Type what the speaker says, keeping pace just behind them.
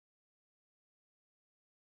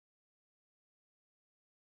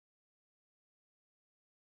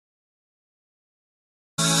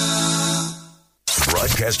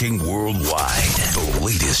Broadcasting worldwide. The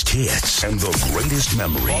latest hits and the greatest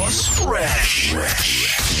memories. Fresh.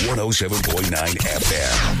 107.9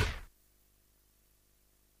 FM.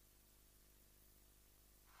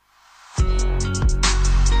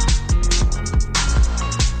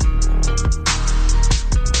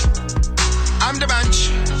 I'm the bunch.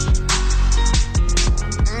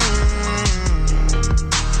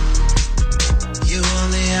 You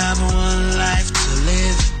only have one life to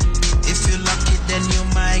live. If you're lucky, then you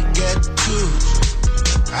might get two.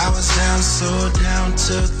 I was down, so down,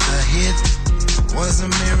 took the hit. Was a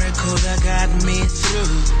miracle that got me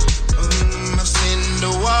through. I've seen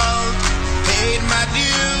the world, paid my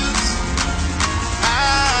dues.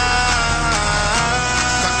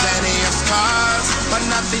 Got plenty of scars, but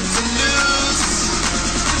nothing to lose.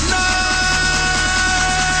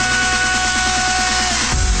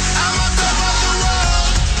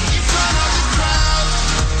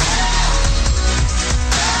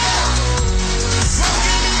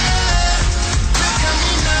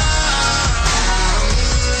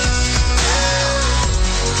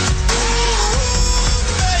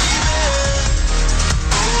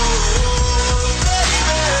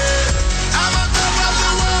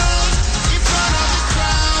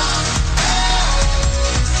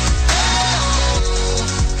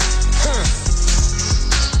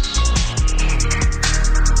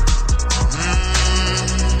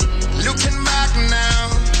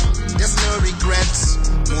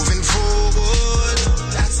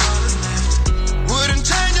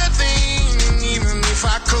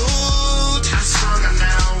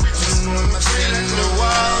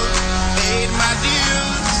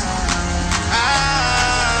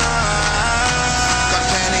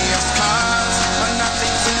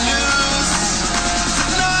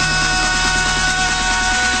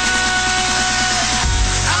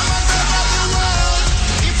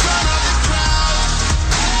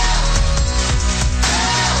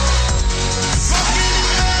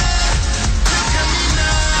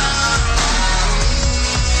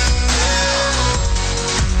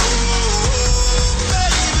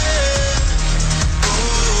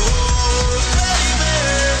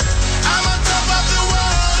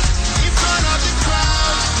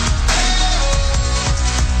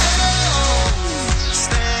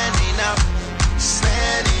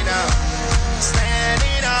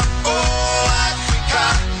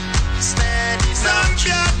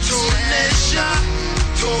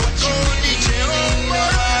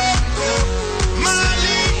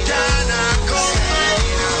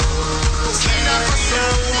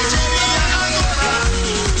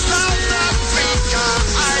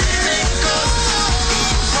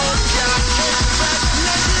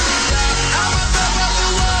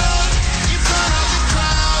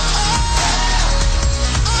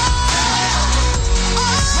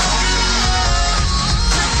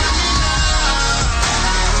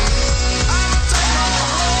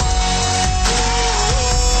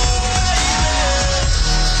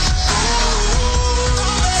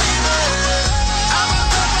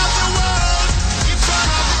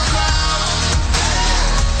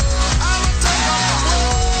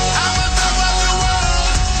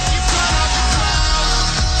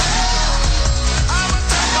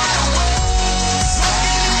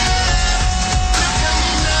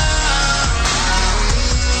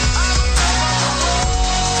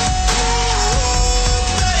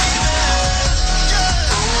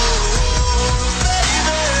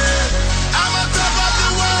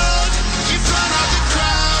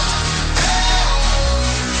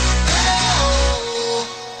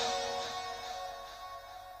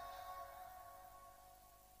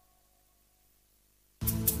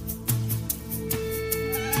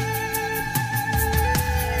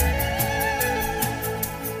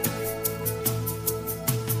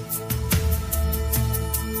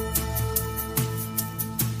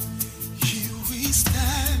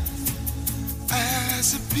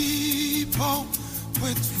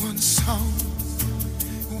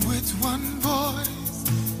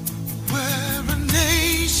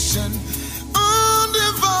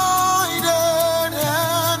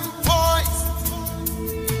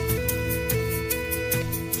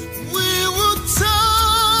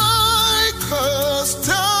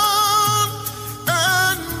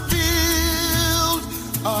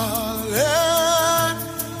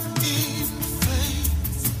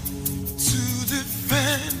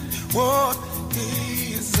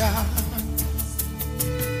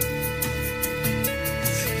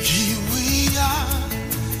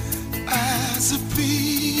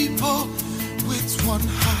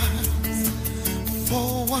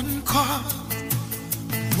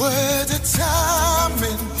 We're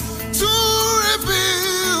determined to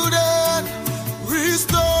rebuild and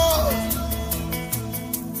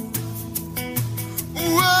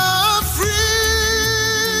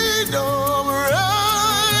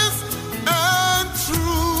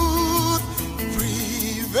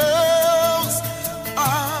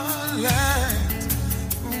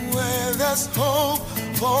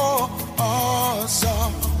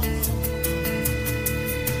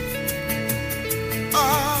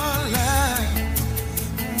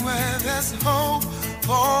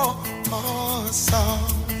song.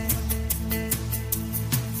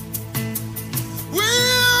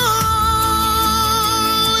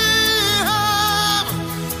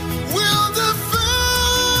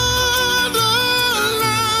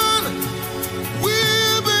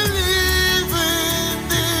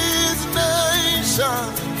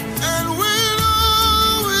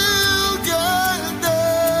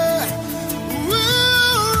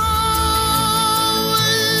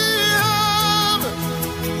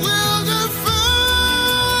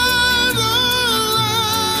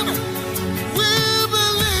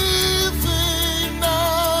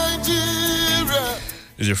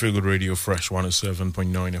 Is your Feel Good Radio Fresh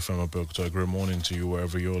 107.9 FM Abeokuta. Good morning to you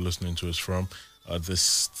wherever you're listening to us from.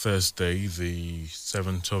 This Thursday, the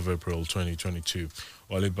 7th of April 2022.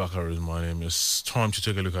 Wale Bakar is my name. It's time to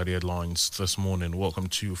take a look at the headlines this morning. Welcome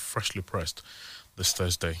to Freshly Pressed this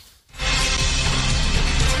Thursday.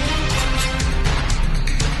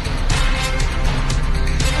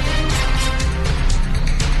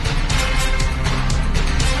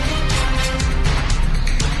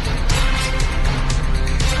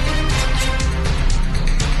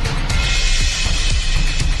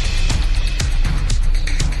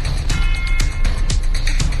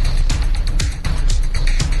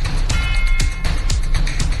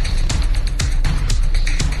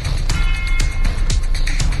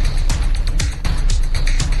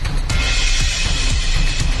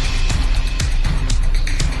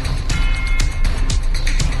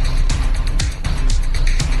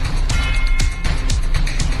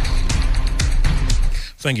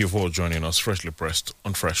 Thank you for joining us, Freshly Pressed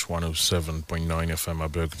on Fresh 107.9 FM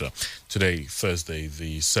Abeokuta. Today, Thursday,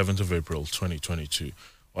 the 7th of April 2022.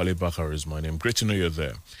 Wale Bakar is my name. Great to know you're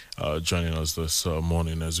there, joining us this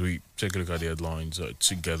morning as we take a look at the headlines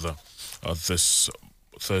together this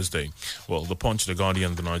Thursday. Well, The Punch, The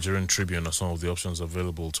Guardian, The Nigerian Tribune are some of the options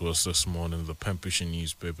available to us this morning. The pen pushing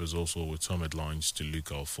newspapers also with some headlines to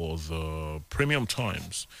look out for. The Premium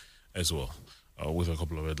Times as well, with a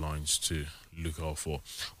couple of headlines to look out for.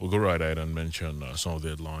 We'll go right ahead and mention some of the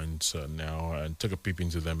headlines now and take a peep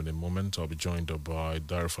into them in a moment. I'll be joined by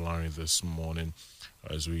Daira Falani this morning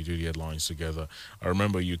as we do the headlines together.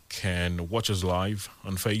 Remember, you can watch us live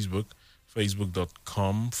on Facebook,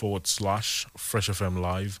 facebook.com/Fresh FM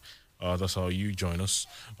Live. That's how you join us.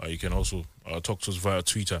 You can also talk to us via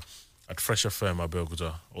Twitter at Fresh FM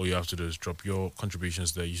Abeokuta. All you have to do is drop your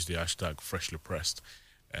contributions there, use the hashtag Freshly Pressed,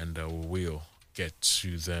 and we'll get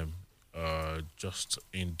to them just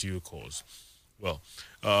in due course. Well,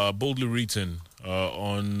 boldly written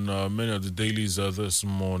on many of the dailies this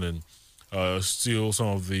morning, still some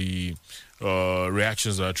of the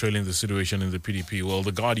reactions are trailing the situation in the PDP. Well,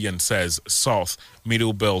 The Guardian says South,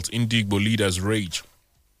 Middle Belt, Indigbo leaders rage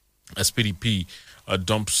as PDP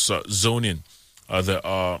dumps zoning. There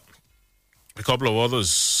are a couple of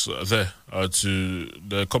others there.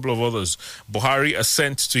 Buhari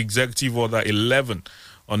assent to Executive Order 11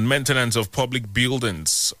 on maintenance of public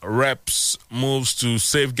buildings. Reps moves to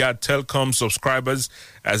safeguard telecom subscribers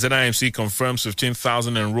as NIMC confirms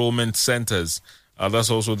 15,000 enrollment centers. That's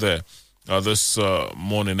also there this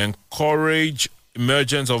morning. Encourage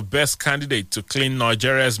emergence of best candidate to clean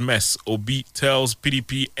Nigeria's mess. Obi tells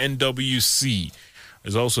PDP NWC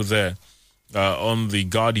is also there. On The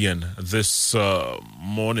Guardian this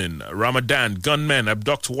morning. Ramadan, gunmen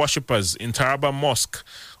abduct worshippers in Taraba Mosque.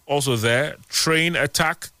 Also there, train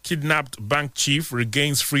attack, kidnapped bank chief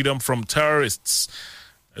regains freedom from terrorists.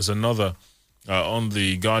 There's another on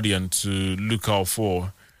The Guardian to look out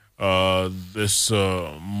for this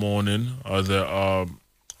morning. There are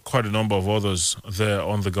quite a number of others there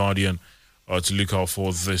on The Guardian to look out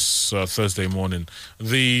for this Thursday morning.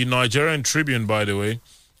 The Nigerian Tribune, by the way,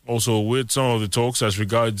 also with some of the talks as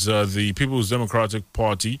regards the People's Democratic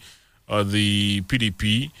Party, the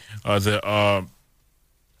PDP. There are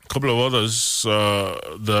a couple of others,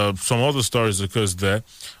 some other stories occurs there.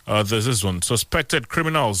 There's this one. Suspected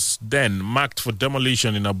criminals den marked for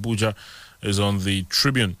demolition in Abuja is on the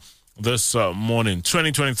Tribune this morning.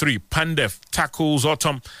 2023, Pandef tackles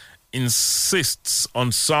autumn, insists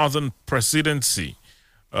on Southern presidency.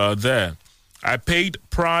 There. I paid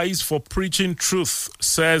price for preaching truth,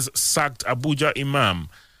 says sacked Abuja Imam.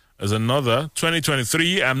 As another,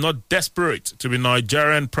 2023, I'm not desperate to be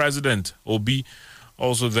Nigerian president. Obi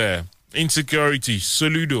also there. Insecurity,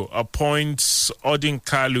 Soludo appoints Odin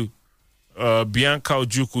Kalu, Bianca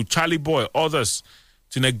Ojuku, Charlie Boy, others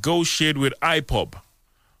to negotiate with IPOB.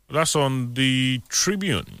 That's on the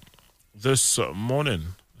Tribune this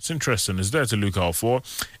morning. It's interesting. It's there to look out for.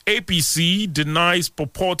 APC denies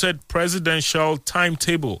purported presidential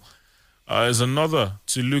timetable. Is another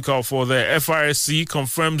to look out for there. FRSC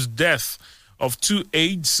confirms death of 2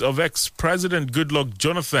 aides of ex-President Goodluck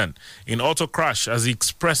Jonathan in auto crash as he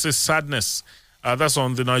expresses sadness. That's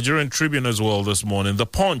on the Nigerian Tribune as well this morning. The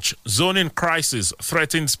Punch, zoning crisis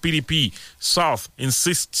threatens PDP. South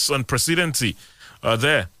insists on presidency.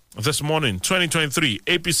 There this morning, 2023,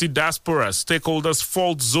 APC diaspora stakeholders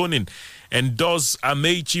fault zoning and does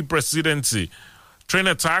Amechi presidency. Train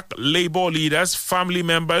attack, Labour leaders, family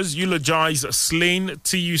members eulogize slain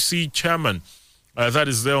TUC chairman. That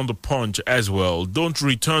is there on the Punch as well. Don't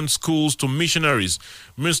return schools to missionaries.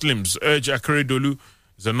 Muslims urge Akeredolu.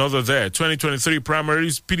 There's another there. 2023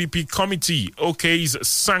 primaries, PDP committee okays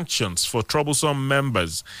sanctions for troublesome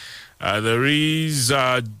members. There is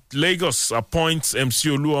Lagos appoints MC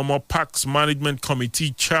Oluomo Parks Management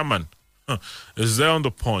Committee chairman. Is there on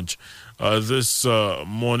the Punch this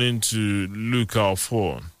morning to look out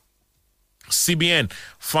for. CBN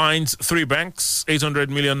fines 3 banks 800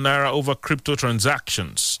 million naira over crypto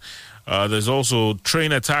transactions. There's also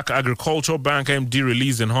train attack, agricultural bank MD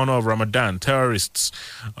released in honor of Ramadan, terrorists.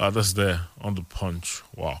 That's there on the Punch.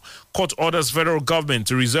 Wow. Court orders federal government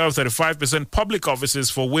to reserve 35% public offices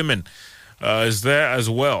for women. Is there as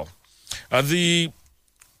well. The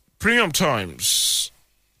Premium Times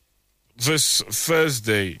this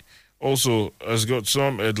Thursday also has got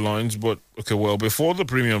some headlines, but okay, well, before the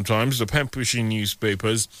Premium Times, the pen-pushing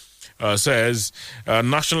newspapers says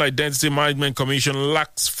National Identity Management Commission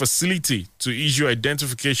lacks facility to issue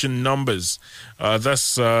identification numbers.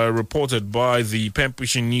 That's reported by the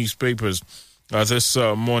pen-pushing newspapers this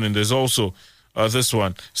morning. There's also this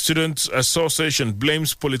one. Students Association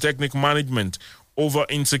blames Polytechnic management over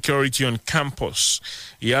insecurity on campus.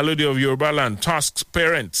 Iyalode of Yorubaland tasks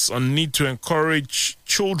parents on need to encourage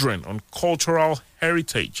children on cultural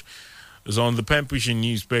heritage. Is on the pen-pushing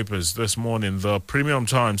newspapers this morning. The Premium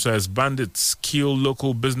Times says bandits kill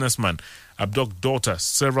local businessman, abduct daughter,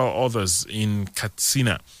 several others in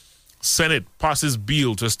Katsina. Senate passes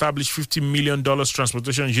bill to establish $50 million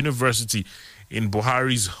transportation university in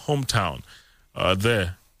Buhari's hometown.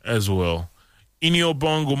 There as well. Inyo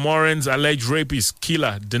Bongo Moren's alleged rapist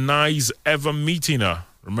killer denies ever meeting her.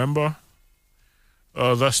 Remember?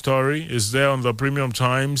 That story is there on the Premium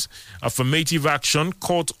Times. Affirmative action.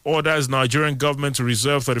 Court orders Nigerian government to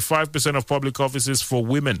reserve 35% of public offices for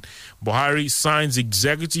women. Buhari signs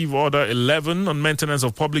Executive Order 11 on maintenance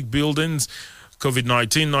of public buildings.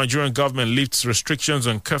 COVID-19, Nigerian government lifts restrictions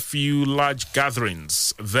on curfew, large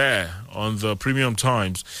gatherings. There on the Premium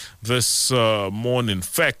Times this morning.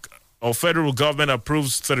 FEC, or federal government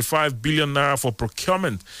approves 35 billion naira for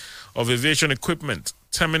procurement of aviation equipment.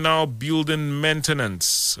 Terminal building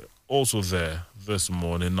maintenance, also there this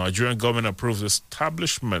morning. Nigerian government approves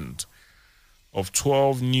establishment of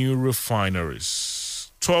 12 new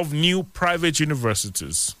refineries, 12 new private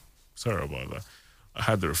universities. Sorry about that. I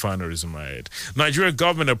had the refineries in my head. Nigerian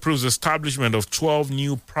government approves establishment of 12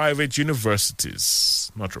 new private universities,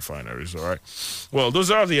 not refineries, all right? Well, those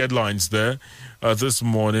are the headlines there this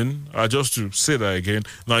morning. Just to say that again,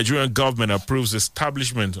 Nigerian government approves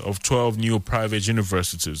establishment of 12 new private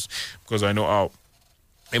universities, because I know how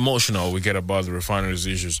emotional we get about the refineries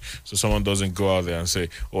issues. So someone doesn't go out there and say,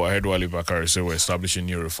 oh, I heard Wale Bakari say we're establishing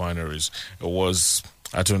new refineries. It was,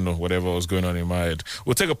 I don't know, whatever was going on in my head.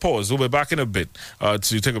 We'll take a pause. We'll be back in a bit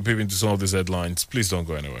to take a peep into some of these headlines. Please don't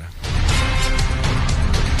go anywhere.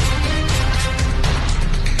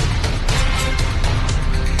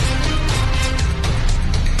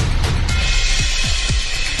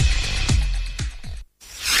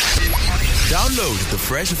 Download the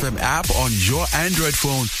Fresh FM app on your Android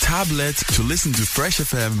phone, tablet to listen to Fresh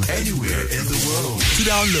FM anywhere in the world. To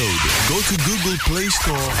download, go to Google Play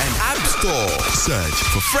Store and App Store. Search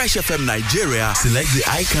for Fresh FM Nigeria, select the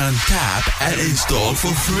icon, tap, and install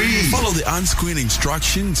for free. Follow the on-screen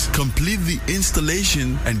instructions, complete the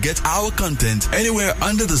installation, and get our content anywhere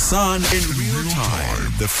under the sun in real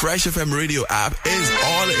time. The Fresh FM radio app is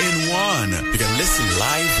all in one. You can listen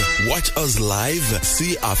live, watch us live,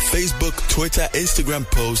 see our Facebook, Twitter, Instagram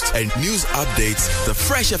posts, and news updates. The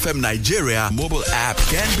Fresh FM Nigeria mobile app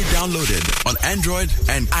can be downloaded on Android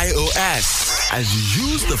and iOS. As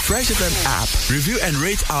you use the Fresh FM app, review and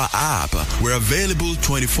rate our app. We're available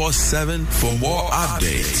 24/7 for more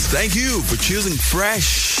updates. Thank you for choosing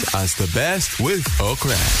Fresh as the best with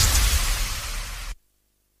Oakrest.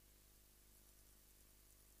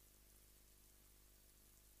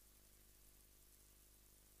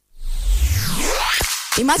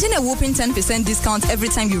 Imagine a whopping 10% discount every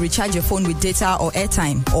time you recharge your phone with data or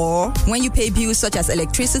airtime, or when you pay bills such as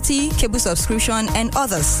electricity, cable subscription, and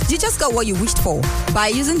others. You just got what you wished for. By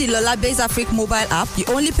using the Lola Base Afrique mobile app, you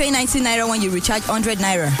only pay 90 naira when you recharge 100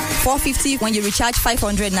 naira, 450 when you recharge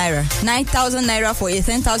 500 naira, 9,000 naira for a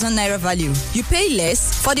 10,000 naira value. You pay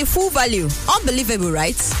less for the full value. Unbelievable,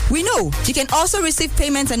 right? We know. You can also receive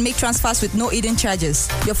payments and make transfers with no hidden charges.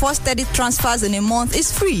 Your first 30 transfers in a month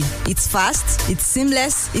is free. It's fast, it's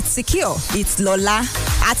seamless, it's secure. It's Lola.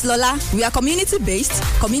 At Lola, we are community-based,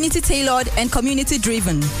 community-tailored, and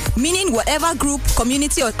community-driven. Meaning whatever group,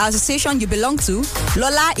 community, or association you belong to,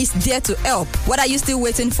 Lola is there to help. What are you still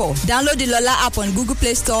waiting for? Download the Lola app on Google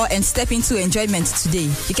Play Store and step into enjoyment today.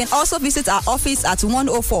 You can also visit our office at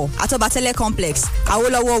 104 Atobatele Complex,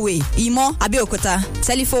 Awolowo Way, Imo, Abeokuta.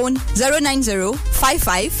 Telephone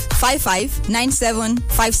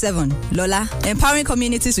 090-5555-9757. Lola, empowering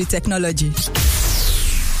communities with technology.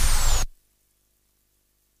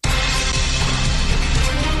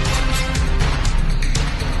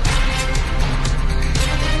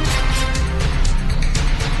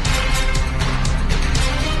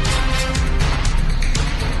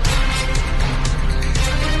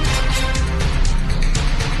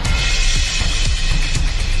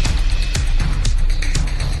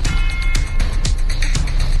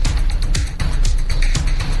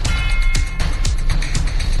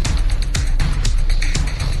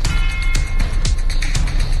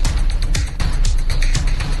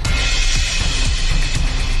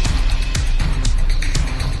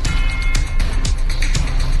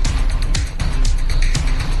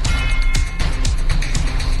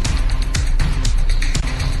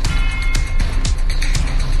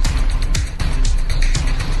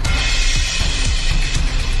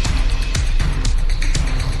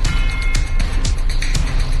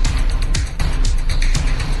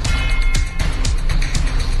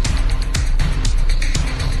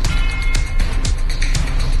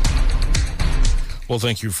 Well,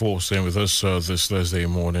 thank you for staying with us this Thursday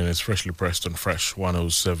morning. It's freshly pressed on Fresh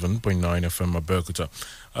 107.9 FM Abeokuta.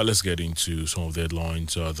 Let's get into some of the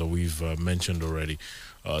headlines that we've mentioned already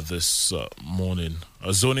this morning.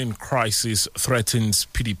 A zoning crisis threatens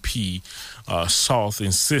PDP. South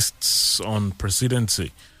insists on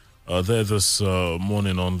presidency. There this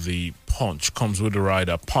morning on the Punch comes with the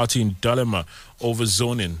rider. Party in dilemma over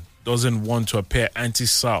zoning. Doesn't want to appear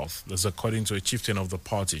anti-South. That's according to a chieftain of the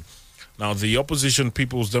party. Now, the opposition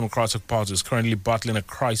People's Democratic Party is currently battling a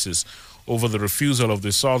crisis over the refusal of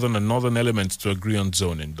the southern and northern elements to agree on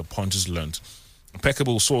zoning, the Punch has learned.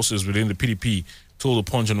 Impeccable sources within the PDP told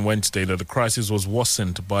the Punch on Wednesday that the crisis was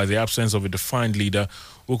worsened by the absence of a defined leader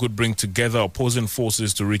who could bring together opposing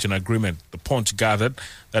forces to reach an agreement. The Punch gathered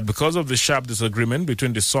that because of the sharp disagreement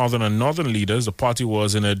between the southern and northern leaders, the party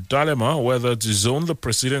was in a dilemma whether to zone the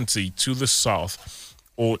presidency to the south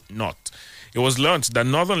or not. It was learnt that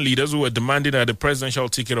northern leaders who were demanding that the presidential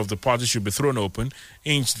ticket of the party should be thrown open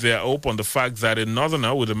hinged their hope on the fact that a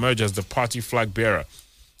northerner would emerge as the party flag bearer.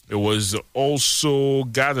 It was also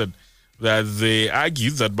gathered that they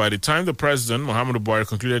argued that by the time the president, Muhammadu Buhari,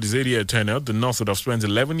 concluded his 8-year tenure, the North would have spent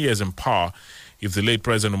 11 years in power if the late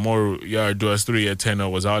President Umaru Yar'Adua's 3-year tenure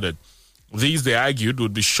was added. These, they argued,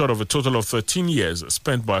 would be short of a total of 13 years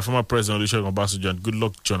spent by former President Olusegun Obasanjo and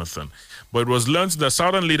Goodluck Jonathan. But it was learned that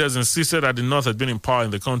southern leaders insisted that the North had been in power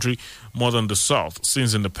in the country more than the South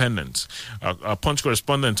since independence. Our Punch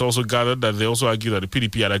correspondent also gathered that they also argued that the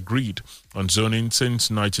PDP had agreed on zoning since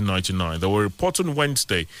 1999. There were reports on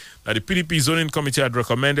Wednesday that the PDP zoning committee had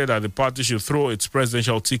recommended that the party should throw its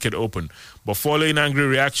presidential ticket open. But following angry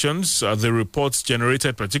reactions, the reports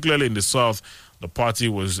generated, particularly in the South, the party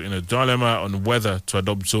was in a dilemma on whether to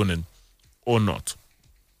adopt zoning or not.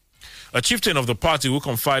 A chieftain of the party who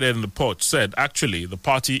confided in the Punch said, actually, the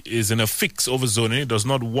party is in a fix over zoning. It does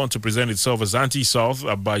not want to present itself as anti-South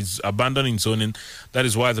by abandoning zoning. That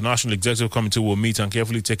is why the National Executive Committee will meet and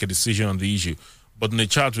carefully take a decision on the issue. But in a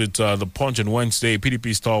chat with the Punch on Wednesday,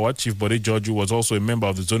 PDP stalwart Chief Bode George, who was also a member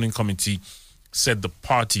of the zoning committee, said the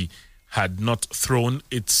party had not thrown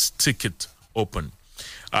its ticket open.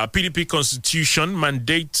 PDP constitution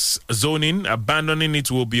mandates zoning. Abandoning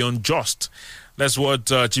it will be unjust. That's what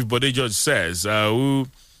Chief Bode George says, who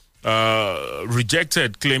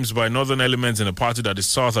rejected claims by northern elements in the party that the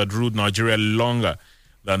South had ruled Nigeria longer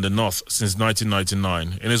than the North since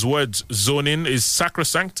 1999. In his words, zoning is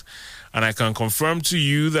sacrosanct, and I can confirm to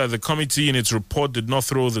you that the committee in its report did not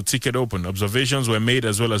throw the ticket open. Observations were made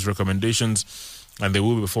as well as recommendations, and they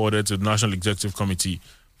will be forwarded to the National Executive Committee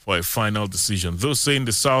for a final decision. Those saying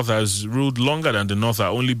the South has ruled longer than the North are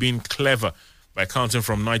only being clever by counting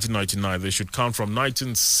from 1999. They should count from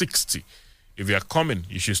 1960 if If you are coming,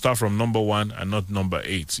 you should start from number 1 and not number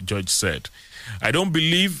 8, George said. I don't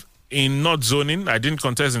believe in not zoning. I didn't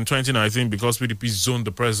contest in 2019 because PDP zoned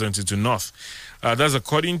the president into North. That's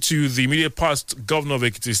according to the immediate past governor of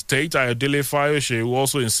Ekiti State, Ayodele Fayose, who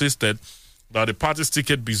also insisted that the party's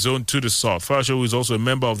ticket be zoned to the south. Fayose, who is also a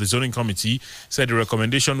member of the zoning committee, said the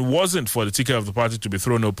recommendation wasn't for the ticket of the party to be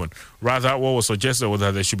thrown open. Rather, what was suggested was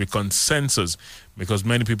that there should be consensus because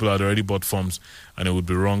many people had already bought forms and it would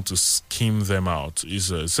be wrong to skim them out. He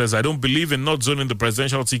says, I don't believe in not zoning the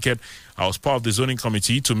presidential ticket. I was part of the zoning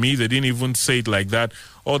committee. To me, they didn't even say it like that.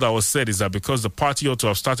 All that was said is that because the party ought to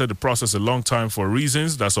have started the process a long time for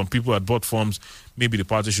reasons that some people had bought forms, maybe the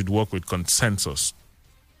party should work with consensus,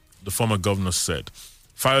 the former governor said.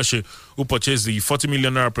 Fayose, who purchased the 40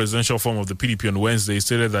 million naira presidential form of the PDP on Wednesday,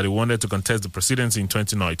 stated that he wanted to contest the presidency in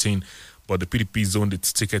 2019, but the PDP zoned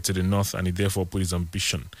its ticket to the north and he therefore put his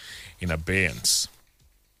ambition in abeyance.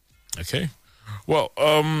 Okay. Well,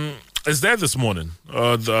 it's there this morning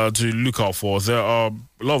to look out for. There are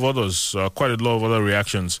a lot of others, quite a lot of other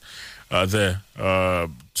reactions there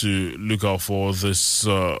to look out for this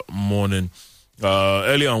morning.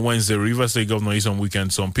 Earlier on Wednesday, Rivers State Governor Nyesom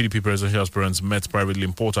Wike, some PDP presidential aspirants met privately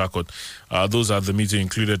in Port Harcourt. Those at the meeting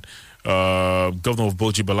included Governor of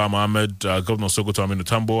Bauchi Bala Mohammed, Governor of Sokoto Aminu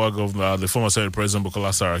Tambuwa, the former Senate President Bukola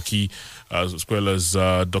Saraki, as well as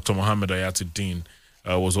Dr. Mohammed Ayatuddin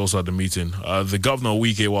was also at the meeting. The Governor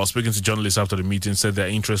Wike, while speaking to journalists after the meeting, said their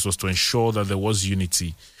interest was to ensure that there was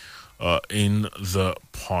unity in the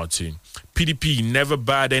party. PDP never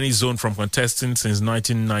barred any zone from contesting since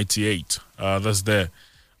 1998. That's there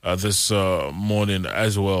this morning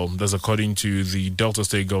as well. That's according to the Delta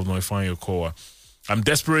State Governor, Ifeanyi Okowa. I'm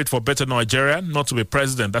desperate for better Nigeria, not to be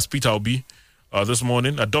president. That's Peter Obi this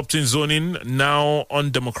morning. Adopting zoning now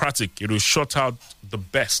undemocratic. It will shut out the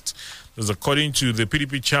best. That's according to the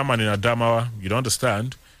PDP chairman in Adamawa. You don't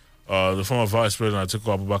understand. The former Vice President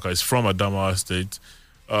Atiku Abubakar is from Adamawa State.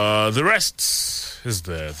 The rest is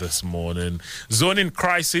there this morning. Zoning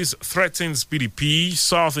crisis threatens PDP.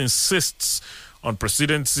 South insists on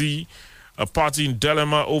presidency. A party in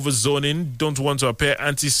dilemma over zoning. Don't want to appear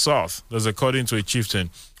anti-South. That's according to a chieftain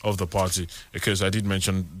of the party. Because I did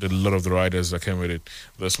mention a lot of the riders that came with it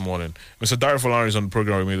this morning. Mr. Dario Folari is on the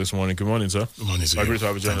program with me this morning. Good morning, sir. Good morning, sir. Great to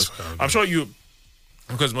have you join us. I'm sure you,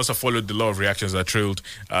 because must have followed the lot of reactions that trailed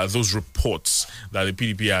those reports that the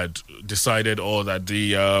PDP had decided or that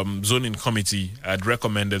the zoning committee had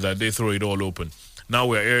recommended that they throw it all open. Now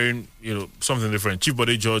we're hearing, something different. Chief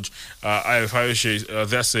Bode George,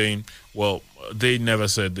 they're saying, well, they never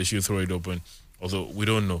said they should throw it open, although we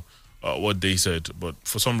don't know what they said. But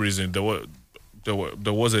for some reason, there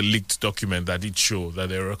was a leaked document that did show that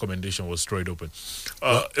their recommendation was throw it open.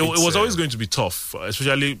 It was always going to be tough,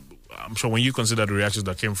 especially, I'm sure, when you consider the reactions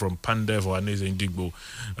that came from Pandev or Aneze Ndigbo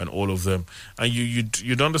and all of them. And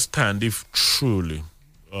you'd understand if truly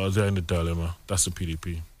they're in the dilemma. That's the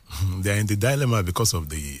PDP. They're in the dilemma because of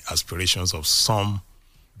the aspirations of some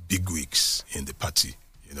bigwigs in the party.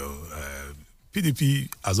 PDP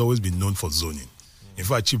has always been known for zoning. In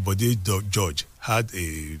fact, Chief Bode George had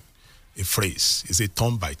a phrase. He said,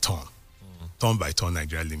 turn by turn. Turn by turn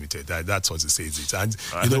Nigeria Limited. That's what he says it. And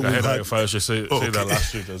I heard should say that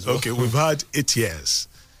last week as well. Okay, we've had 8 years,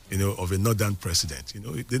 of a northern president.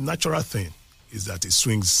 The natural thing is that it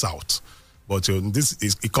swings south. But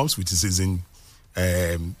it comes with the season.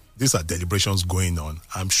 These are deliberations going on.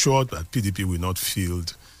 I'm sure that PDP will not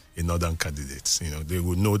field a northern candidate. They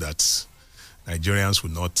will know that Nigerians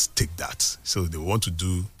will not take that. So they want to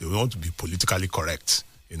be politically correct.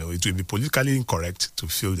 It will be politically incorrect to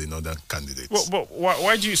field another candidate. Well, but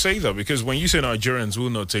why do you say that? Because when you say Nigerians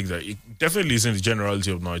will not take that, it definitely isn't the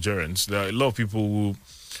generality of Nigerians. There are a lot of people who,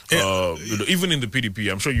 even in the PDP,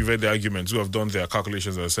 I'm sure you've heard the arguments, who have done their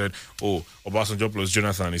calculations and said, Obasanjo plus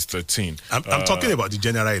Jonathan is 13. I'm talking about the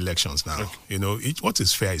general elections now. Okay. What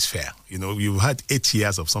is fair is fair. You've had 8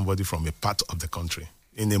 years of somebody from a part of the country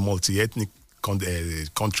in a multi-ethnic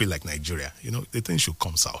country like Nigeria. The thing should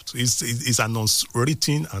come out. It's an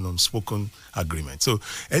unwritten and unspoken agreement. So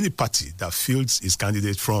any party that fields its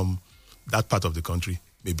candidate from that part of the country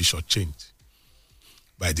may be shortchanged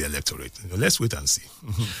by the electorate. Let's wait and see.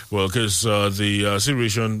 Well, because the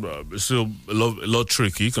situation is still a lot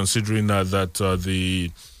tricky, considering that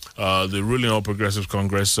the ruling All Progressives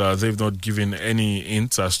Congress, they've not given any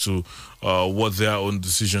hint as to what their own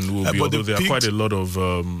decision will be. Although there are quite a lot of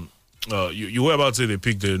you were about to say they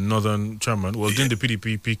picked the northern chairman. Well, didn't the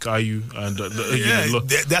PDP pick IU? And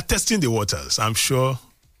they're testing the waters. I'm sure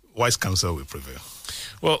wise counsel will prevail.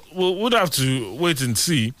 Well, we'll have to wait and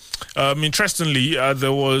see. Interestingly,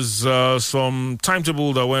 there was some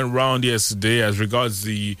timetable that went round yesterday as regards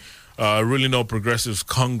the ruling All Progressives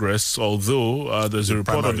Congress, although there's a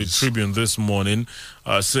report on the Tribune this morning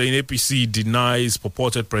saying APC denies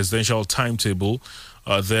purported presidential timetable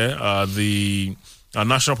there. The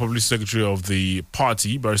National Publicity Secretary of the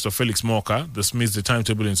party, Barrister Felix Morka, dismissed the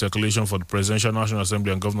timetable in circulation for the Presidential, National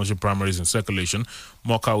Assembly and governorship primaries in circulation.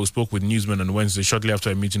 Morka, who spoke with newsmen on Wednesday shortly after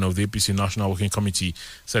a meeting of the APC National Working Committee,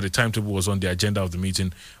 said the timetable was on the agenda of the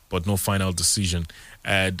meeting, but no final decision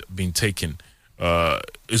had been taken.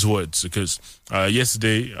 His words, because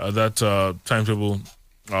yesterday that timetable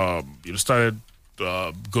started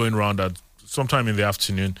going around at sometime in the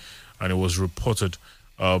afternoon, and it was reported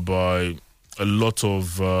by a lot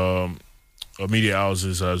of media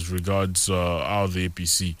houses as regards how the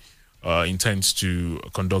APC intends to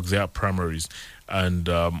conduct their primaries and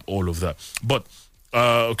all of that. But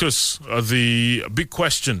of course, the big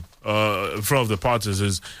question in front of the parties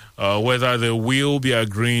is whether they will be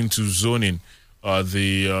agreeing to zoning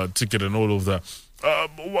the ticket and all of that.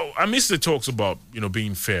 Well, amidst the talks about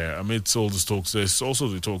being fair, amidst all these talks, there's also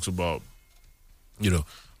the talks about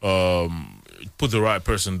put the right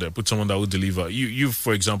person there, put someone that will deliver. You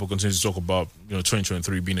for example, continue to talk about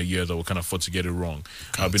 2023 being a year that we can't afford to get it wrong.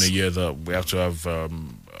 Been a year that we have to have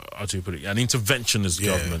how to put it, an interventionist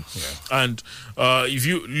government. Yeah. And if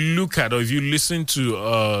you look at, or if you listen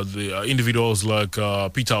to the individuals like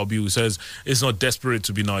Peter Obi, who says it's not desperate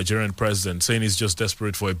to be Nigerian president, saying he's just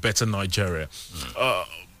desperate for a better Nigeria.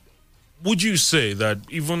 Would you say that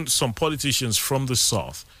even some politicians from the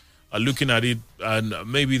South are looking at it and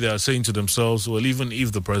maybe they are saying to themselves, well, even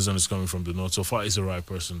if the president is coming from the North, so far he's the right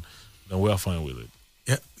person, then we are fine with it?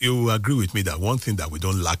 Yeah, you agree with me that one thing that we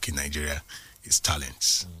don't lack in Nigeria is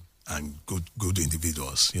talents and good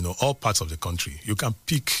individuals. All parts of the country. You can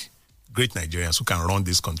pick great Nigerians who can run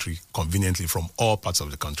this country conveniently from all parts of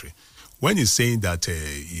the country. When he's saying that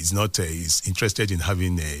he's interested in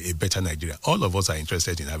having a better Nigeria, all of us are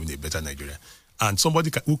interested in having a better Nigeria. And somebody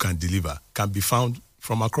who can deliver can be found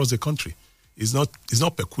from across the country. It's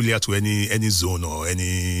not peculiar to any zone or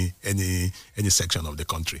any section of the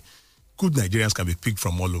country. Good Nigerians can be picked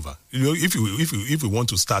from all over. If we want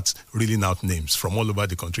to start reeling out names from all over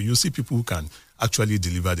the country, you see people who can actually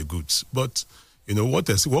deliver the goods. But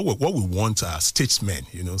what we want are statesmen.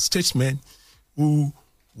 Statesmen who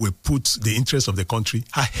will put the interests of the country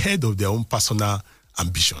ahead of their own personal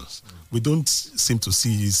ambitions. We don't seem to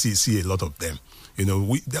see a lot of them.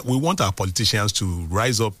 We want our politicians to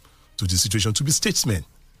rise up to the situation, to be statesmen,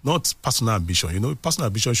 not personal ambition. Personal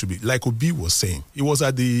ambition should be, like Obi was saying, he was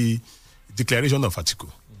at the declaration of Atiku.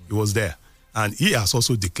 He was there. And he has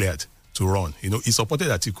also declared to run. He supported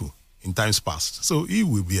Atiku in times past. So he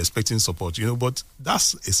will be expecting support, but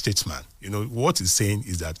that's a statesman. What he's saying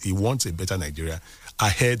is that he wants a better Nigeria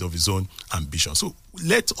ahead of his own ambition. So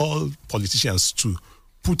let all politicians too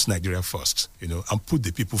put Nigeria first, and put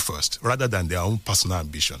the people first rather than their own personal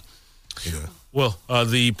ambition, Well,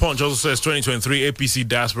 the Punch also says 2023 APC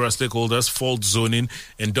diaspora stakeholders fault zoning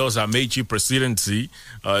endorse Amechi presidency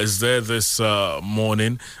is there this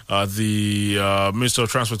morning. The Minister of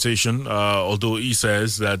Transportation, although he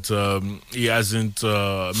says that he hasn't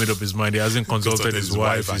made up his mind, he hasn't consulted his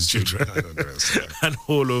wife, his children, and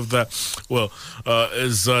all of that. Well,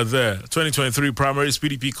 is there. 2023 primaries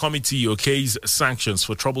PDP committee okays sanctions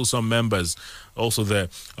for troublesome members. Also there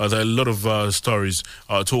are a lot of stories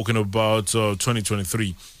talking about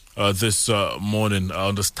 2023 this morning,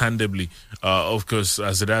 understandably, of course,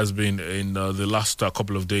 as it has been in the last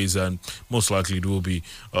couple of days, and most likely it will be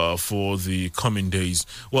for the coming days.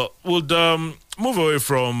 Well, we'll move away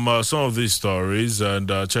from some of these stories and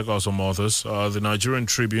check out some others. The Nigerian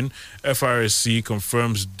Tribune, FRSC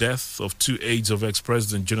confirms death of 2 aides of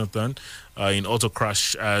ex-President Jonathan in auto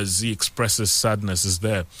crash as he expresses sadness is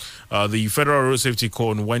there. The Federal Road Safety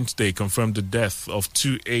Corps on Wednesday confirmed the death of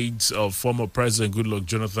 2 aides of former President Goodluck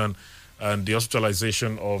Jonathan and the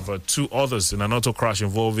hospitalization of 2 others in an auto crash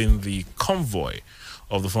involving the convoy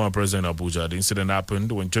of the former president in Abuja. The incident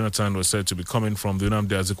happened when Jonathan was said to be coming from the Nnamdi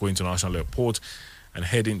Azikiwe International Airport and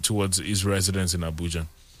heading towards his residence in Abuja.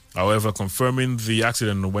 However, confirming the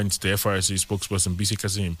accident on Wednesday, FRSC spokesperson Bisi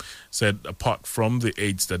Kasim said apart from the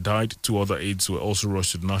aides that died, 2 other aides were also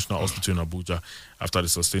rushed to the National Hospital in Abuja after they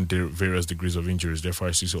sustained various degrees of injuries. The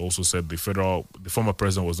FRSC also said the former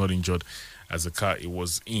president was not injured as the car he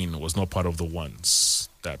was in was not part of the ones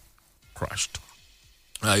that crashed.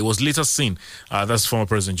 It was later seen, that's former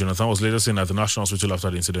President Jonathan, was later seen at the National Hospital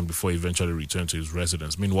after the incident before he eventually returned to his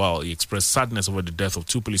residence. Meanwhile, he expressed sadness over the death of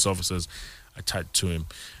 2 police officers attached to him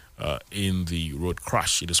in the road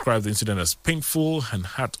crash. He described the incident as painful and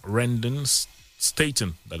heart-rending,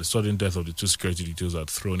 stating that the sudden death of the two security details had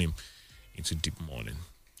thrown him into deep mourning.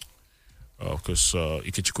 Of course,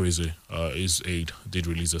 Ikechukwu, his aide, did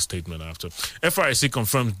release a statement after. FRIC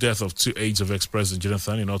confirmed death of two aides of ex-President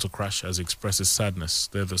Jonathan in auto crash as he expresses sadness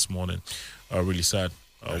there this morning. Really sad.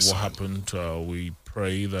 What happened? We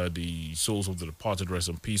pray that the souls of the departed rest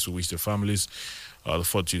in peace. We wish their families the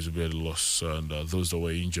fortunes will be at a loss, and those that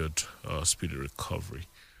were injured, speedy recovery.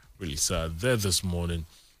 Really sad there this morning.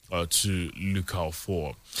 To look out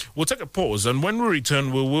for. We'll take a pause, and when we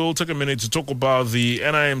return, we will take a minute to talk about the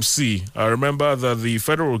NIMC. Remember that the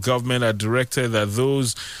federal government had directed that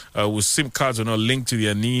those with SIM cards are not linked to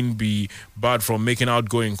their NIN be barred from making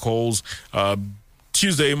outgoing calls.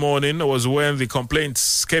 Tuesday morning was when the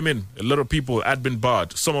complaints came in. A lot of people had been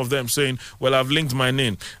barred. Some of them saying, well, I've linked my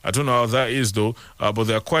NIN. I don't know how that is, though, but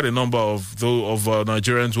there are quite a number of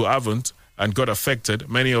Nigerians who haven't and got affected.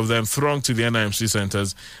 Many of them thronged to the NIMC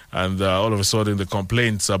centers, and all of a sudden the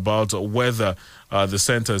complaints about whether the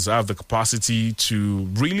centers have the capacity to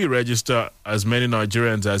really register as many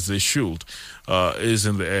Nigerians as they should is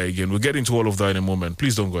in the air again. We'll get into all of that in a moment.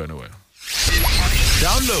 Please don't go anywhere.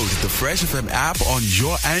 Download the Fresh FM app on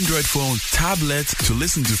your Android phone, tablet to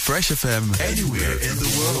listen to Fresh FM anywhere in the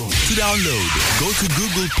world. To download, go to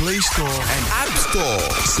Google Play Store and App Store.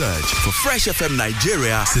 Search for Fresh FM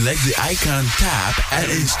Nigeria, select the icon, tap, and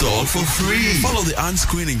install for free. Follow the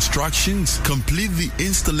on-screen instructions, complete the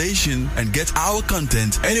installation, and get our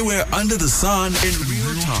content anywhere under the sun in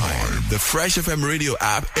real time. The Fresh FM radio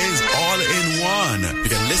app is all in one. You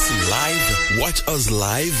can listen live, watch us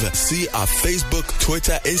live, see our Facebook,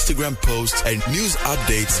 Twitter, Instagram posts, and news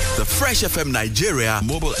updates. The Fresh FM Nigeria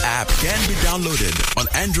mobile app can be downloaded on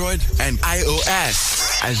Android and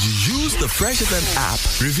iOS. As you use the Fresh FM app,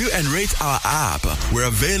 review and rate our app. We're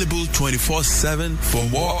available 24/7 for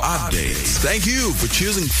more updates. Thank you for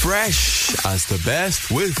choosing Fresh as the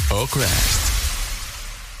best with Oakrest.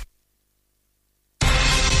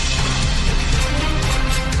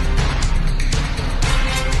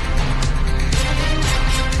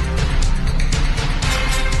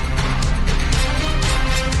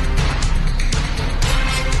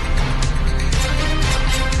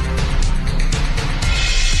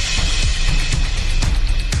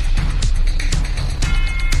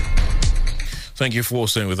 Thank you for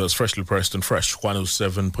staying with us. Freshly pressed and fresh,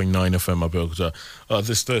 107.9 FM Abeokuta.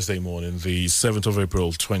 This Thursday morning, the 7th of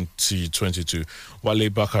April, 2022. Wale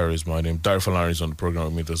Bakari is my name. Dari Falari is on the program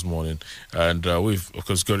with me this morning. And we've, of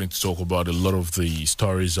course, going to talk about a lot of the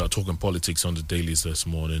stories, talking politics on the dailies this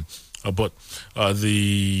morning. But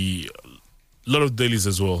a lot of dailies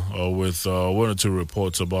as well, with one or two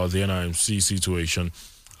reports about the NIMC situation.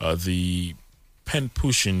 The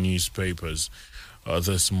pen-pushing newspapers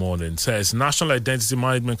this morning says National Identity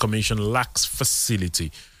Management Commission lacks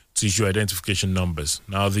facility to issue identification numbers.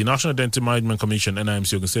 Now, the National Identity Management Commission,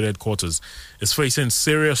 NIMC Ogun State Headquarters, is facing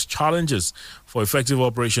serious challenges for effective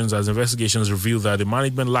operations as investigations reveal that the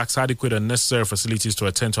management lacks adequate and necessary facilities to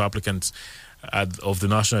attend to applicants of the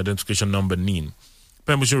National Identification Number NIN.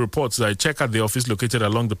 Pen-pushing reports that a check at the office located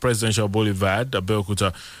along the Presidential Boulevard,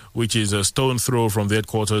 Abeokuta, which is a stone throw from the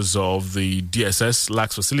headquarters of the DSS,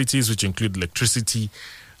 lacks facilities which include electricity,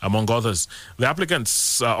 among others. The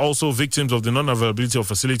applicants are also victims of the non-availability of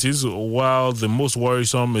facilities, while the most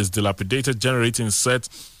worrisome is dilapidated generating set,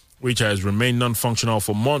 which has remained non-functional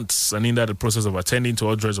for months and hindered the process of attending to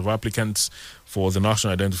hundreds of applicants for the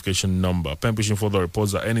National Identification Number. Pen-pushing further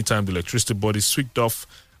reports that anytime the electricity body is switched off,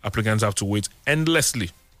 applicants have to wait endlessly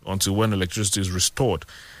until when electricity is restored,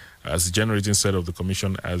 as the generating set of the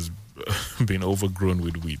commission has been overgrown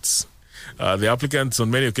with weeds. The applicants on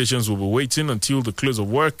many occasions will be waiting until the close of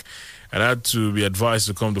work and had to be advised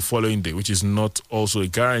to come the following day, which is not also a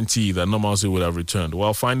guarantee that normalcy would have returned,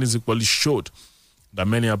 while findings equally showed that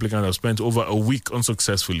many applicants have spent over a week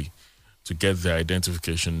unsuccessfully to get their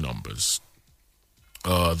identification numbers.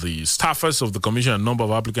 The staffers of the commission and a number of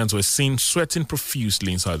applicants were seen sweating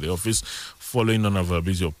profusely inside the office following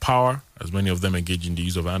unavailability of power, as many of them engaged in the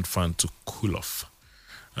use of hand fan to cool off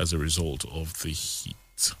as a result of the heat.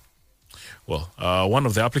 Well, one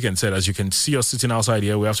of the applicants said, as you can see us sitting outside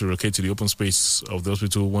here, we have to relocate to the open space of the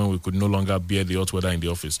hospital when we could no longer bear the hot weather in the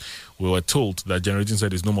office. We were told that generating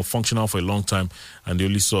set is no more functional for a long time and the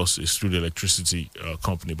only source is through the electricity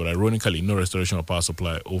company. But ironically, no restoration of power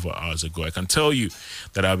supply over hours ago. I can tell you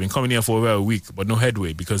that I've been coming here for over a week, but no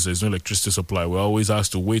headway because there's no electricity supply. We're always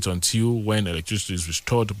asked to wait until when electricity is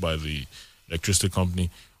restored by the electricity company,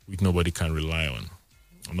 which nobody can rely on.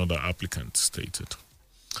 Another applicant stated.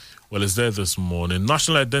 Well, it's there this morning.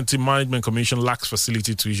 National Identity Management Commission lacks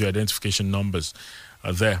facility to issue identification numbers.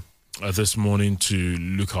 There this morning to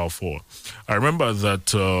look out for. I remember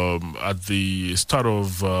that at the start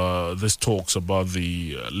of this talks about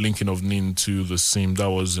the linking of NIN to the SIM, that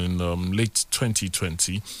was in late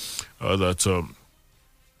 2020, that a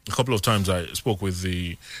couple of times I spoke with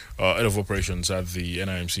the head of operations at the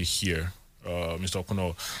NIMC here, Mr.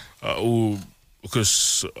 Okuno, who,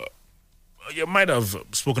 because you might have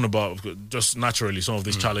spoken about just naturally some of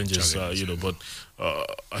these challenges, but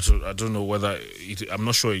I don't know whether I'm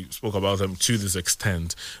not sure he spoke about them to this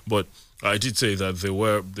extent, but I did say that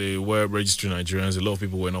they were registering Nigerians. A lot of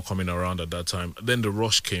people were not coming around at that time. Then the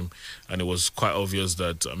rush came, and it was quite obvious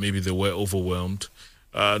that maybe they were overwhelmed.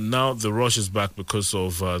 Now the rush is back because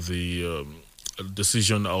of the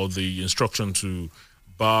decision or the instruction to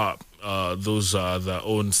bar those that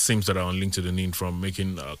own SIMs that are unlinked to the NIN from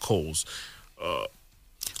making calls.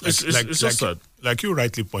 It's just that. Like you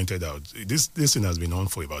rightly pointed out, this thing has been on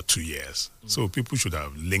for about 2 years. So people should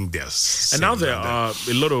have linked their SIM. And now there are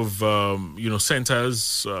a lot of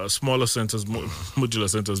centers, smaller centers, modular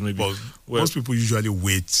centers maybe. But most people usually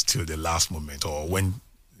wait till the last moment, or when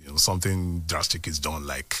something drastic is done,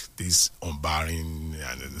 like this unbarring,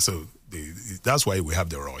 and so that's why we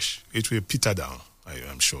have the rush. It will peter down,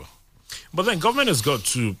 I'm sure. But then government has got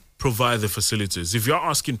to provide the facilities. If you're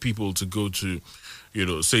asking people to go to,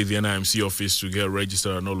 say the NIMC office to get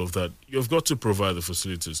registered and all of that, you've got to provide the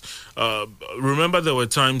facilities. Remember, there were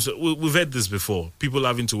times, we've had this before, people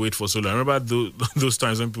having to wait for so long. I remember those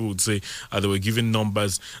times when people would say they were given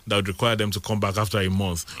numbers that would require them to come back after a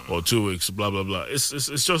month or 2 weeks, blah, blah, blah. It's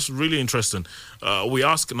just really interesting. We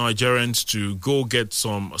ask Nigerians to go get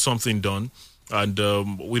something done, and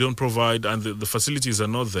we don't provide, and the facilities are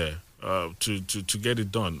not there. To get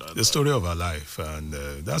it done. The story of our life, and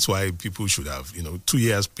that's why people should have 2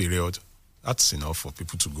 years period. That's enough for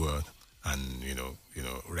people to go out and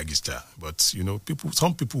register. But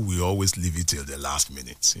some people will always leave it till the last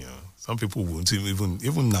minute. Some people won't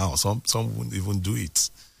even now. Some won't even do it.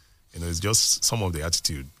 It's just some of the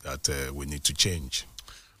attitude that we need to change.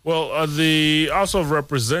 Well, the House of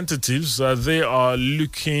Representatives, they are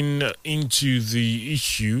looking into the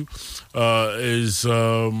issue.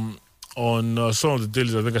 On some of the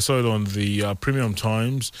dailies, I think I saw it on the Premium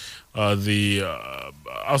Times. The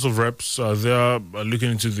House of Reps, they are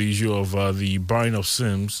looking into the issue of the barring of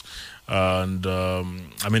SIMs and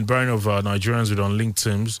barring of Nigerians with unlinked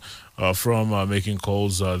SIMs from making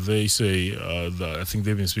calls. They say that I think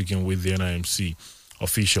they've been speaking with the NIMC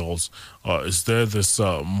officials. Is there this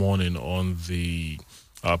morning on the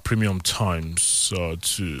Premium Times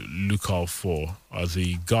to look out for.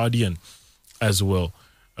 The Guardian as well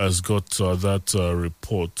has got that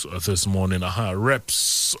report this morning.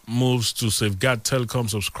 Reps moves to safeguard telecom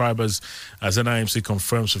subscribers as NIMC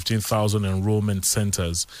confirms 15,000 enrollment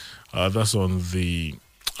centers. That's on the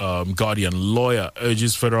Guardian. Lawyer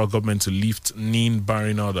urges federal government to lift NIN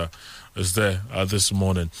barring order. Is there this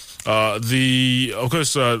morning. At the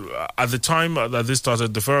time that this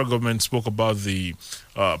started, the federal government spoke about the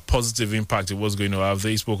positive impact it was going to have.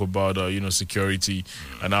 They spoke about security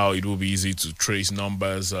and how it will be easy to trace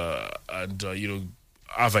numbers and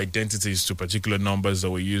have identities to particular numbers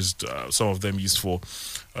that were used. Some of them used for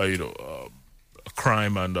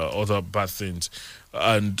crime and other bad things.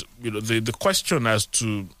 And the question as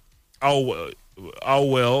to how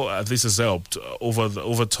well this has helped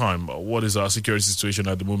over time. What is our security situation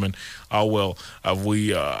at the moment? How well have we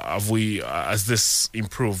has this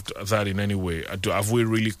improved that in any way? Have we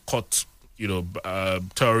really caught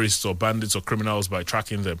terrorists or bandits or criminals by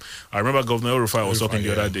tracking them? I remember Governor El-Rufai was talking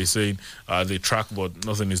the other day saying they track but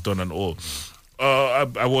nothing is done at all.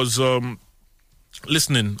 I was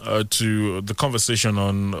listening to the conversation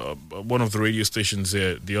on one of the radio stations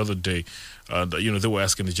here the other day, and they were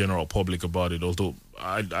asking the general public about it. Although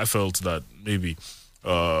I felt that maybe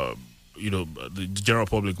the general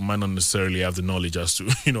public might not necessarily have the knowledge as to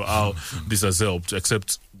how this has helped,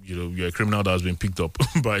 except you're a criminal that has been picked up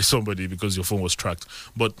by somebody because your phone was tracked.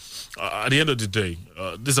 But at the end of the day,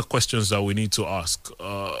 these are questions that we need to ask.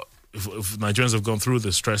 If Nigerians have gone through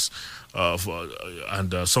the stress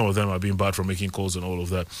and some of them are being barred from making calls and all of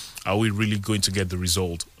that, are we really going to get the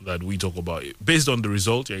result that we talk about? Based on the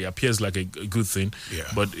result, it appears like a good thing. Yeah.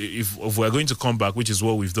 But if we're going to come back, which is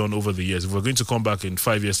what we've done over the years, if we're going to come back in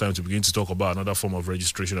 5 years' time to begin to talk about another form of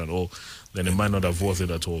registration and all, then it might not have worth it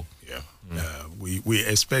at all. Yeah. We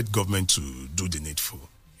expect government to do the needful,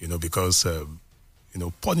 because,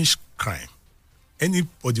 punish crime.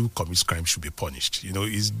 Anybody who commits crime should be punished.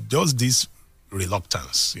 It's just this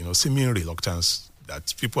reluctance, seeming reluctance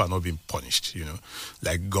that people are not being punished,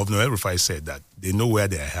 Like Governor El-Rufai said that they know where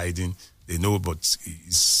they are hiding, they know, but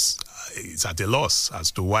it's at a loss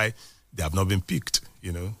as to why they have not been picked,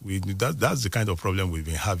 That's the kind of problem we've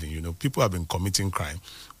been having, People have been committing crime.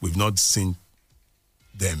 We've not seen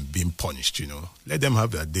them being punished, Let them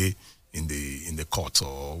have their day in the court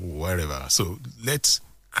or wherever. So let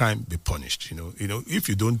crime be punished, If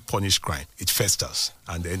you don't punish crime, it festers,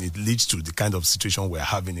 and then it leads to the kind of situation we're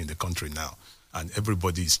having in the country now, and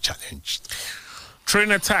everybody is challenged.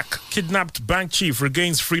 Train attack, kidnapped bank chief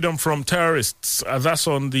regains freedom from terrorists. That's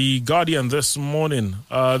on The Guardian this morning.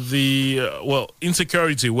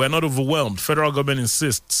 Insecurity, we're not overwhelmed. Federal government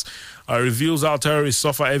insists. Reveals how terrorists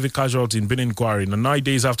suffer heavy casualty in Benin Quarry. 9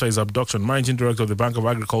 days after his abduction, managing director of the Bank of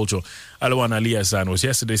Agriculture, Alwan Ali Hassan, was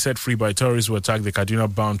yesterday set free by terrorists who attacked the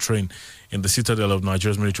Kaduna-bound train in the citadel of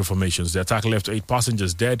Nigeria's military formations. The attack left 8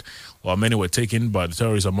 passengers dead, while many were taken by the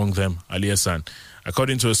terrorists, among them Ali Hassan.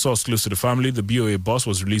 According to a source close to the family, the BOA boss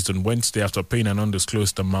was released on Wednesday after paying an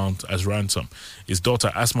undisclosed amount as ransom. His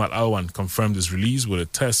daughter Asmat Alwan confirmed his release with a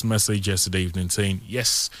text message yesterday evening saying,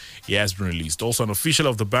 yes, he has been released. Also, an official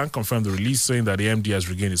of the bank confirmed the release, saying that the MD has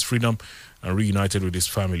regained his freedom and reunited with his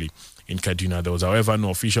family in Kaduna. There was, however,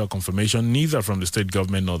 no official confirmation, neither from the state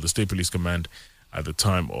government nor the state police command at the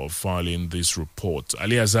time of filing this report.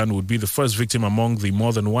 Ali Hassan would be the first victim among the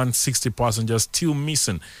more than 160 passengers still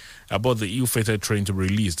missing aboard the ill-fated train to be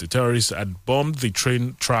released. The terrorists had bombed the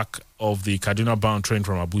train track of the Kaduna-bound train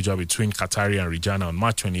from Abuja between Katari and Rijana on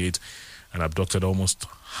March 28 and abducted almost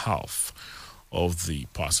half of the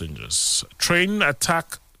passengers. Train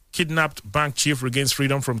attack, kidnapped bank chief regains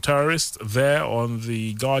freedom from terrorists. There on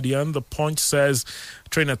The Guardian, The Punch says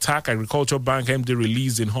train attack, agricultural bank MD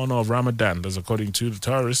released in honor of Ramadan. That's according to the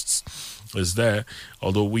terrorists. Is there,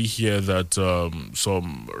 although we hear that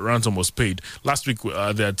some ransom was paid. Last week,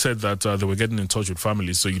 they had said that they were getting in touch with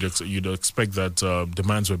families, so you'd expect that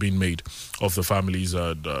demands were being made of the families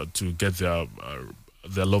to get their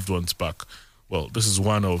loved ones back. Well, this is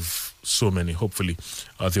one of so many. Hopefully,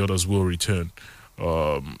 the others will return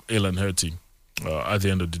ill and healthy at the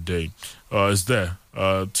end of the day. Is there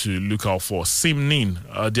to look out for. Simnin,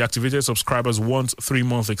 deactivated subscribers want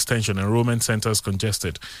 3-month extension. Enrollment centers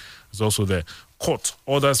congested. Is also there. Court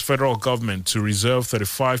orders federal government to reserve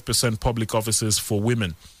 35% public offices for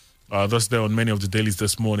women. That's there on many of the dailies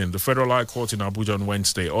this morning. The Federal High Court in Abuja on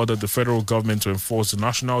Wednesday ordered the federal government to enforce the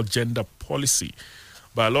national gender policy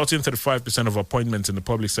by allotting 35% of appointments in the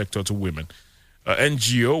public sector to women.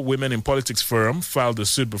 NGO, Women in Politics Forum, filed a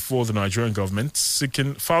suit before the Nigerian government,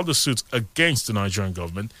 filed a suit against the Nigerian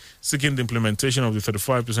government, seeking the implementation of the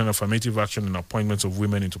 35% affirmative action in appointments of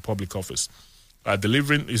women into public office.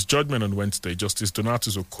 Delivering his judgment on Wednesday, Justice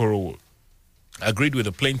Donatus Okorowo agreed with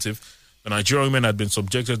the plaintiff that Nigerian women had been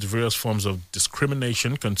subjected to various forms of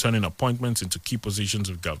discrimination concerning appointments into key positions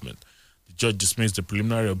of government. The judge dismissed the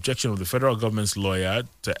preliminary objection of the federal government's lawyer,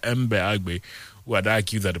 Tembe Agbe, who had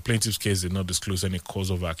argued that the plaintiff's case did not disclose any cause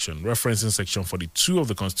of action. Referencing Section 42 of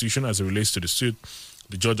the Constitution as it relates to the suit,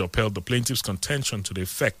 the judge upheld the plaintiff's contention to the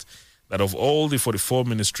effect that of all the 44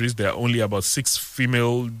 ministries, there are only about 6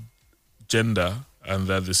 female gender, and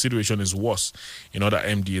that the situation is worse in other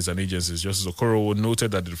MDAs and agencies. Justice Okorowo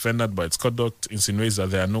noted that the defendant, by its conduct, insinuates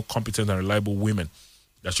that there are no competent and reliable women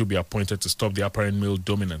that should be appointed to stop the apparent male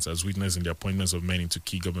dominance as witnessed in the appointments of men into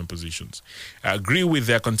key government positions. I agree with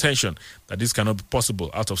their contention that this cannot be possible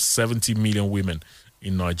out of 70 million women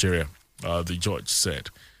in Nigeria, the judge said.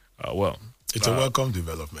 It's a welcome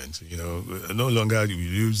development. No longer you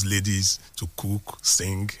use ladies to cook,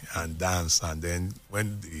 sing, and dance, and then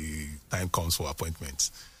when the time comes for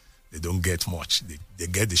appointments, they don't get much. They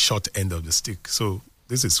get the short end of the stick. So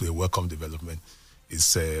this is a welcome development.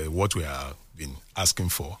 It's what we have been asking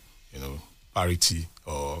for, parity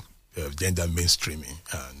or gender mainstreaming,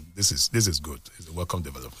 and this is good. It's a welcome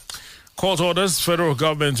development. Court orders federal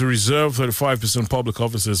government to reserve 35% public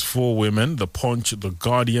offices for women. The Punch, The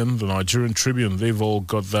Guardian, The Nigerian Tribune, they've all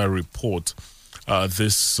got that report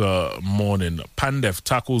this morning. Pandef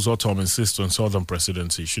tackles autumn insist on Southern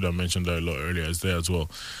presidency. Should have mentioned that a lot earlier. It's there as well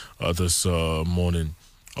this morning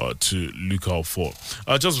to look out for.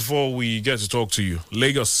 Just before we get to talk to you,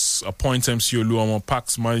 Lagos appoints MC Oluomo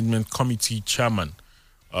Parks Management Committee chairman.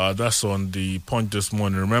 That's on the Punch this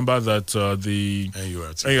morning. Remember that the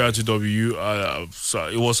NURTW,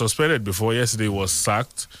 it was suspended before. Yesterday it was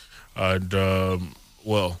sacked. And, there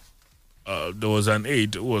was an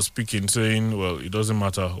aide who was speaking, saying, well, it doesn't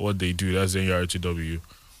matter what they do. That's the NURTW.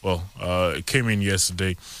 it came in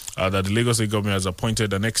yesterday that the Lagos State government has appointed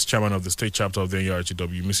the next chairman of the state chapter of the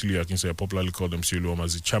NURTW, Misili Akinsanya, popularly called MC Oluoma,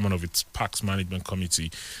 as the chairman of its Parks Management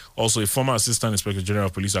Committee. Also, a former Assistant Inspector General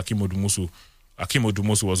of Police, Akim Odumosu,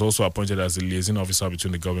 was also appointed as the liaison officer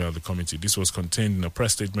between the government and the committee. This was contained in a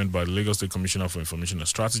press statement by the Lagos State Commissioner for Information and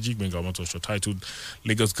Strategy, Gbenga Omotoso, titled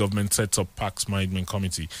Lagos Government Sets Up Parks Management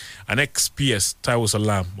Committee. An ex-PS, Taiwo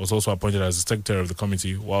Salam, was also appointed as the secretary of the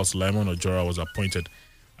committee, whilst Laimon Ojora was appointed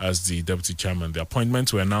as the deputy chairman. The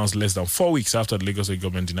appointments were announced less than 4 weeks after the Lagos State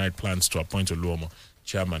government denied plans to appoint Oluoma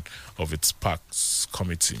chairman of its Parks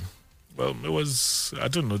Committee. Well, it was, I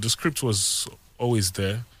don't know, the script was always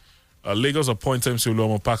there. Lagos appoints MC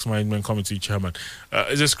Oluoma Parks Management Committee chairman.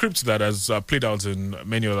 It's a script that has played out in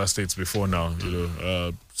many other states before now.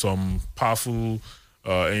 Some powerful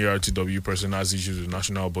NURTW person has issues with the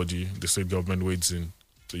national body. The state government wades in,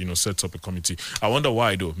 to, sets up a committee. I wonder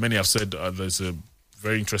why, though. Many have said there's a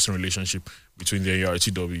very interesting relationship between the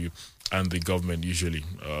NURTW and the government usually.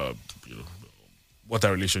 What that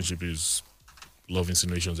relationship is, a lot of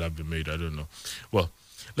insinuations have been made. I don't know. Well,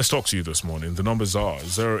 let's talk to you this morning. The numbers are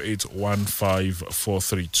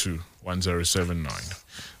 0815-432-1079.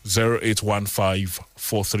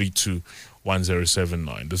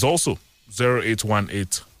 0815-432-1079. There's also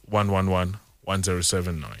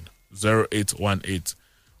 0818-111-1079.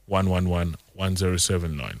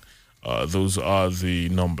 0818-111-1079. Those are the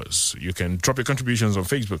numbers. You can drop your contributions on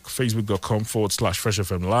Facebook, facebook.com/Fresh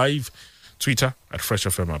FM Live, Twitter @Fresh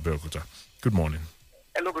FM Abeokuta. Good morning.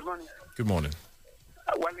 Hello, good morning. Good morning.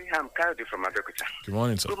 Wally, I'm Kayode from Abeokuta. Good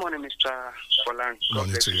morning, sir. Good morning, Mr. Folan. Good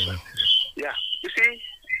morning to you. Yeah. You see,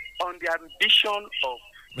 on the ambition of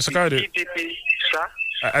Mr. Kayode, PDP, sir?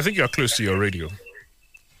 I think you're close to your radio.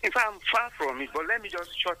 In fact, I'm far from it, but let me just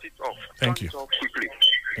shut it off. Thank you. Turn it off quickly.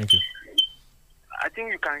 Thank you. I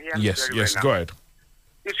think you can hear me Yes, very yes, well go now. ahead.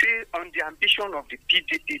 You see, on the ambition of the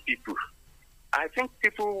PDP people, I think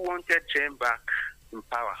people wanted them back in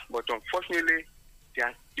power, but unfortunately,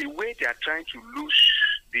 the way they are trying to lose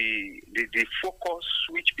the focus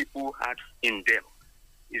which people had in them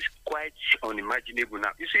is quite unimaginable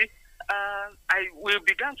now. You see, I will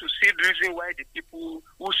begin to see the reason why the people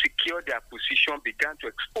who secure their position began to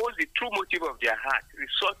expose the true motive of their heart,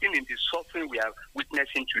 resulting in the suffering we are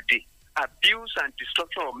witnessing today. Abuse and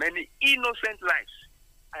destruction of many innocent lives.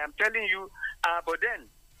 I am telling you, but then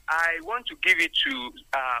I want to give it to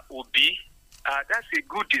Obi. That's a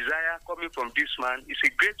good desire coming from this man. It's a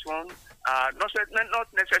great one. Not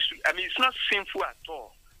necessarily. I mean, it's not sinful at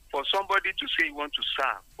all for somebody to say you want to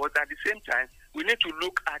serve. But at the same time, we need to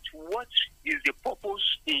look at what is the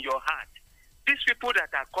purpose in your heart. These people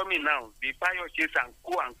that are coming now, the fire chase and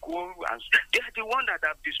co, and they are the ones that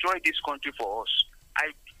have destroyed this country for us.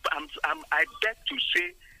 I beg to say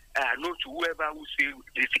no to whoever who say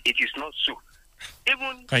it is not so.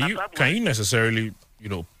 Even can you necessarily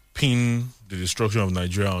pin the destruction of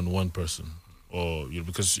Nigeria on one person, or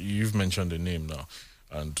because you've mentioned the name now,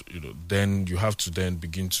 and then you have to then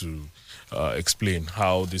begin to explain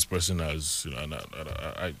how this person has.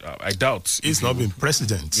 I doubt he's not been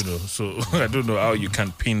president. So I don't know how you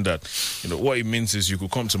can pin that. What it means is you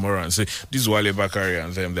could come tomorrow and say this is Wale Bakari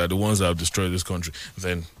and them. They are the ones that have destroyed this country.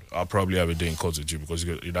 Then I'll probably have a day in court with you because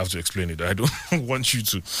you'd have to explain it. I don't want you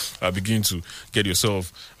to begin to get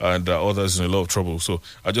yourself and others in a lot of trouble. So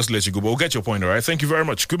I'll just let you go. But we'll get your point, all right? Thank you very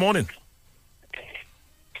much. Good morning.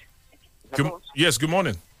 Yes, good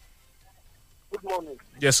morning. Good morning.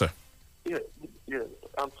 Yes, sir. Yeah.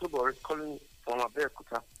 I'm Tubori calling from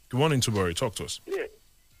Abeokuta. Good morning, Tubori. Talk to us. Yeah.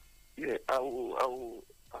 I'm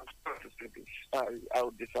sorry to say this. I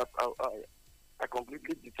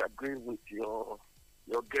completely disagree with your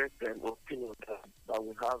guess and opinion that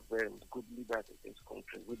we have good leaders in this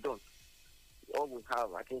country. We don't. All we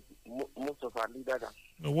have, I think, most of our leaders are...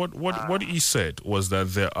 What he said was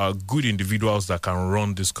that there are good individuals that can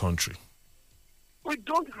run this country. We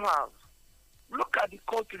don't have. Look at the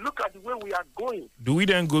country. Look at the way we are going. Do we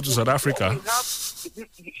then go to South Africa? We have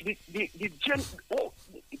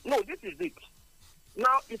no, this is it.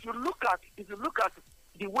 Now, if you look at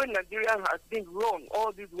the way Nigeria has been run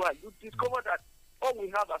all this while, you discover that all we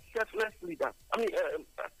have are selfless leaders.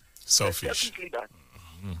 Selfish leaders.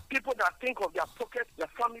 Mm-hmm. People that think of their pockets, their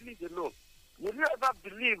families alone. Will you ever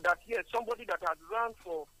believe that somebody that has run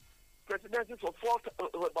for presidency for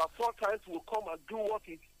about 4 times will come and do what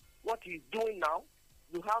he's doing now?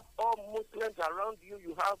 You have all Muslims around you.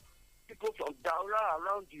 You have people from Daura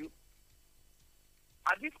around you.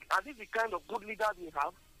 Are these the kind of good leaders we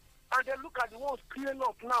have? And then look at the ones clearing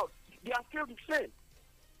up now. They are still the same.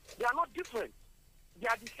 They are not different. They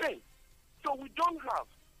are the same. So we don't have.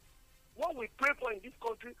 what we pray for in this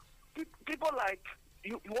country, people like,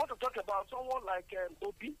 you want to talk about someone like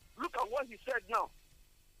Obi, look at what he said now.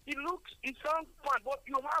 He sounds fine, but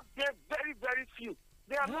you have there very, very few.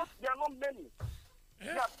 They are not many. They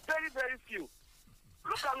are very, very few.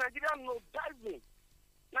 Look at Nigeria diving.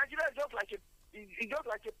 Nigeria is just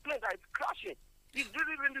like a plane that is crashing. It's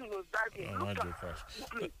really diving. Look at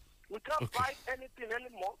we can't buy anything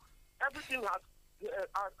anymore. Everything has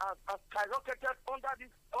skyrocketed under this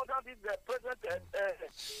present.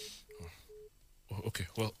 Okay,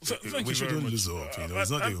 well, we shouldn't lose hope.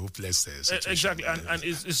 It's not a hopeless situation. Exactly, and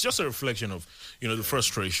it's just a reflection of the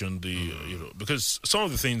frustration, because some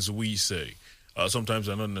of the things we say sometimes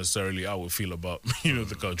are not necessarily how we feel about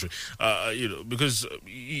the country. Because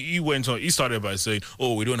he started by saying,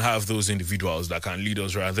 "Oh, we don't have those individuals that can lead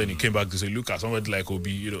us," right? And then he came back to say, "Look at somebody like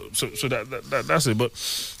Obi," So that's it. But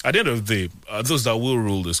at the end of the day, those that will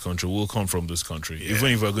rule this country will come from this country. Yeah.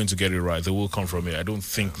 Even if we're going to get it right, they will come from it. I don't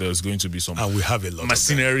think there's going to be some and we have a lot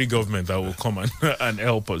mercenary government that will come and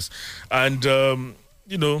help us. And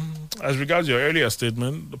as regards your earlier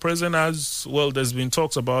statement, the president there's been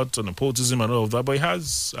talks about nepotism and all of that, but he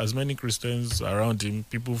has as many Christians around him,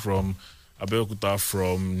 people from Abeokuta,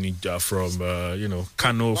 from Niger, from,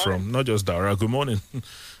 Kano, from not just Dara. Good morning.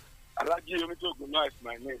 Alaji Yomito Guma is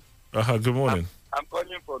my name. Good morning. I'm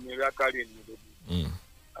calling from Irakari in Nigeria.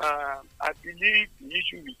 I believe the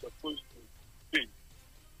issue we're supposed to face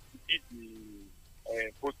with the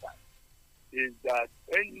voter is that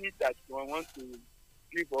any that one wants to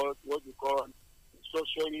give us what we call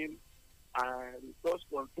structuring and resource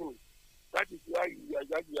control. That is why you need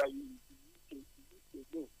to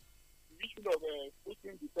do. The issue of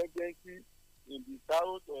putting dependency in the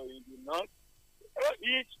south or in the north,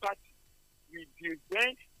 each party will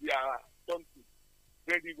present their something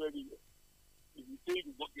very, very well. If you say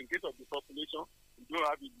in case of the population, you don't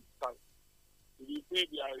have it in the south. If you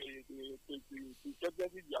say the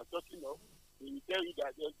dependency they are talking of, they will tell you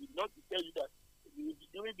that they will not tell you that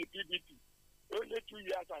during the PDP, only 2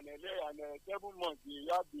 years and 7 months, they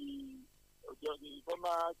have the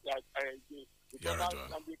former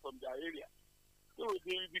standing from their area. So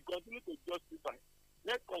they will continue to justify.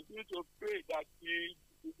 Let's continue to pray that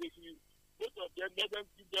both of them, let them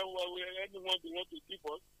give them anyone they want to give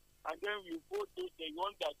us, and then we vote those the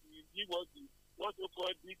ones that will give us what we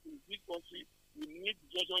call this in this country. We need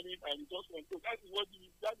judgment and resource control. That is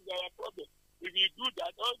our problem. If you do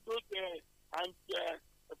that, all those and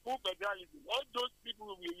full federalism, all those people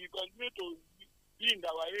will continue to be in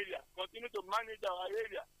our area, continue to manage our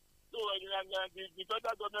area. So the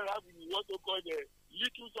federal government have what we call the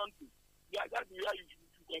little something. Yeah, that's where you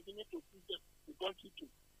should continue to push the country to.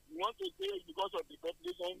 You want to say because of the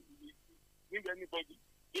population, you bring anybody.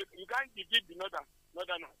 You can't defeat the northern.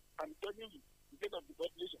 I'm telling you, because of the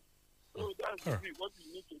population. So that's what we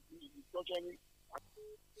need to do is discussion.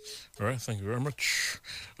 All right, thank you very much.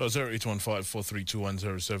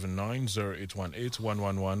 0815-432-1079,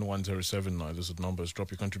 0818-111-1079. Those are the numbers. Drop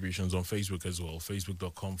your contributions on Facebook as well,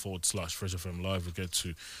 facebook.com/Fresh FM Live. We'll get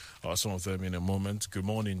to some of them in a moment. Good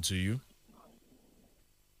morning to you.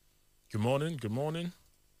 Good morning.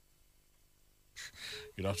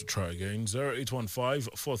 You'll have to try again.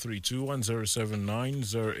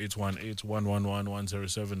 0815-432-1079,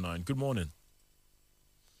 0818-111-1079. Good morning.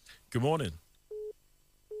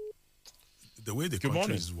 The way the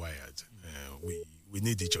country is wired, we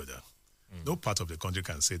need each other. No part of the country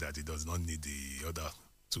can say that it does not need the other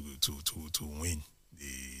to win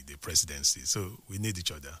the presidency. So we need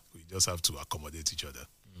each other. We just have to accommodate each other.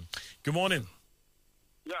 Good morning.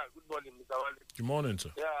 Yeah, good morning, Mr. Wale. Good morning,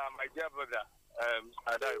 sir. Yeah, my dear brother,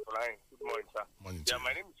 Adai Folain. Good morning, sir. Morning.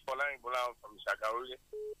 My name is Folain Bolan from Shagauri.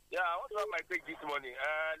 Yeah, I want to have my take this morning.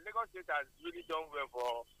 Lagos State has really done well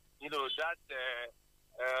for that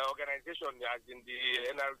organization as in the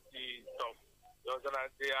NRC stuff.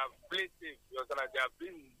 They have played safe. They have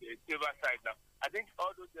been the safer side now. I think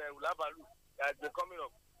all those Ulabalu that are coming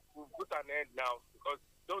up will put an end now because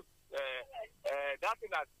those that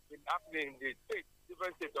thing has been happening in the states,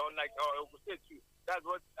 different states, unlike our state too. That's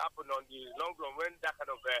what happened on the long run when that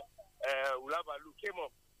kind of Ulabalu came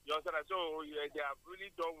up. You understand? So they have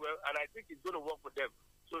really done well, and I think it's going to work for them.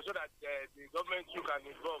 So that the government too can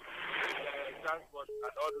involve transport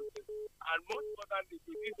and all those things. And most importantly, to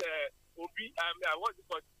this Bayoshi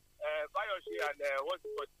and the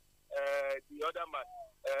other man,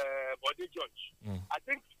 Bode George. I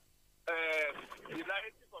think the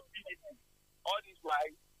narrative of PDP, all this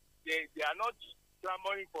while, they are not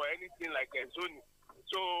clamoring for anything like zoning.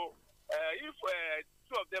 So if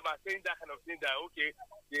two of them are saying that kind of thing, that okay,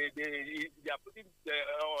 they are putting the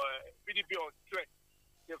PDP on threat.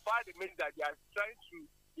 the fact remains that they are trying to,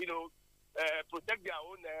 protect their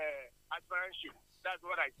own aspiration. That's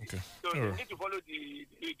what I see. Okay. So they need to follow the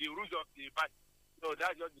rules of the party. So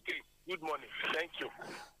that's just the case. Good morning. Thank you.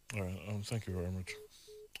 All right. Thank you very much.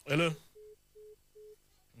 Hello.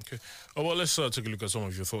 Okay. Oh, well, let's take a look at some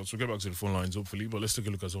of your thoughts. We'll get back to the phone lines, hopefully, but let's take a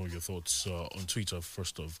look at some of your thoughts on Twitter,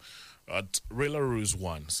 first off. At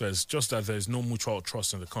Rayla1 says, just that there is no mutual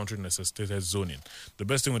trust in the country necessitated zoning. The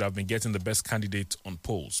best thing would have been getting the best candidate on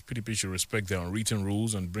polls. PDP should respect their unwritten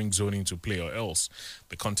rules and bring zoning to play, or else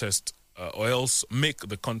make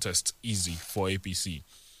the contest easy for APC.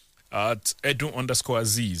 At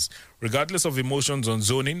Edu_Aziz, regardless of emotions on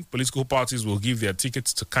zoning, political parties will give their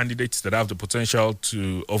tickets to candidates that have the potential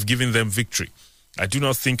of giving them victory. I do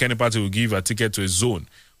not think any party will give a ticket to a zone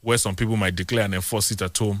where some people might declare and enforce it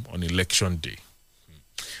at home on election day.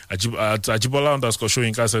 At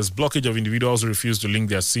Ajibola_Shoyinka says, blockage of individuals who refuse to link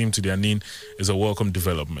their SIM to their NIN is a welcome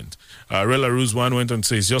development. Rela Ruse 1 went on to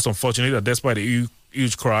say, it's just unfortunate that despite the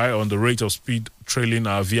huge cry on the rate of speed trailing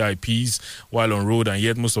our VIPs while on road, and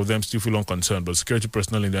yet most of them still feel unconcerned. But security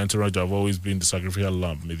personnel in the entourage have always been the sacrificial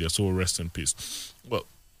lamb. May their soul rest in peace. Well,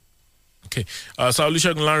 okay. So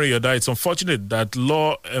Olusegun Lanre, it's unfortunate that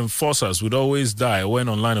law enforcers would always die when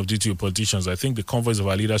on line of duty with politicians. I think the convoys of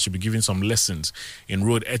our leaders should be given some lessons in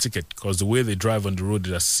road etiquette, because the way they drive on the road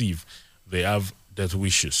is as if they have death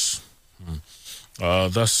wishes.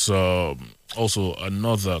 That's also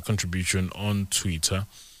another contribution on Twitter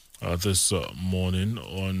this morning.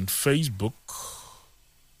 On Facebook,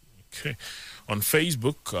 okay. On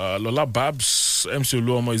Facebook, Lola Babs, MC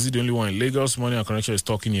Oluoma, is he the only one in Lagos? Money and Connection is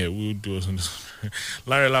talking here. We'll do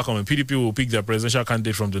Larry Lacom and PDP will pick their presidential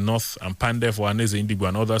candidate from the north, and Pandef, Waneze Indigo,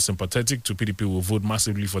 and others sympathetic to PDP will vote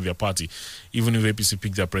massively for their party, even if APC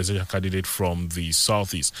pick their presidential candidate from the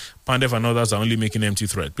southeast. Pandef and others are only making empty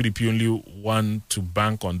threat. PDP only wants to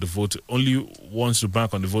bank on the voting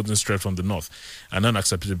strength from the north and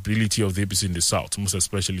unacceptability of the APC in the south, most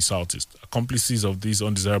especially southeast. Accomplices of these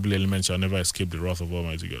undesirable elements shall never escape the wrath of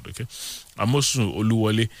Almighty God. Okay. Amosu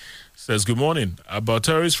Oluwole says, good morning. About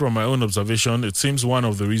terrorists, from my own observation, it seems one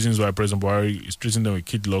of the reasons why President Buhari is treating them with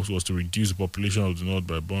kid locks was to reduce the population of the north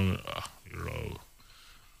by bombing.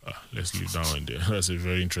 Let's leave that one there. That's a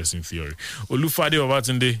very interesting theory. Olufade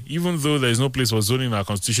Obatinde, even though there is no place for zoning in our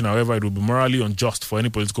constitution, however, it would be morally unjust for any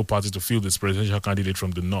political party to field its presidential candidate from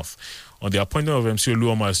the north. On the appointment of MC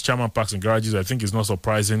Oluoma as chairman Parks and Garages, I think it's not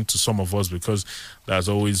surprising to some of us because that has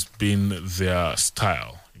always been their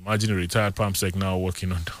style. Imagine a retired PAMSEC now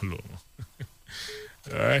working on Oluoma.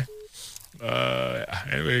 All right.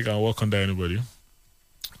 Anybody can work under anybody.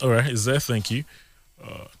 All right. Is there? Thank you.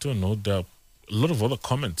 Don't know. There are a lot of other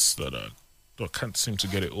comments that I can't seem to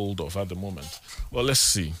get a hold of at the moment. Well, let's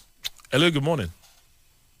see. Hello, good morning.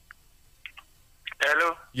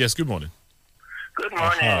 Hello. Yes, good morning. Good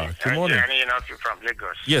morning. Good morning. From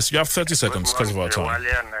Lagos. Yes, you have 30 seconds because of our time. Wale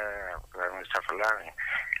and Mr. Fulani.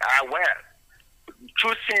 Well,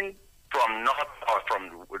 choosing from north or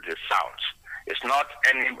from the south is not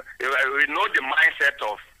any. We know the mindset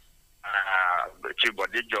of Chief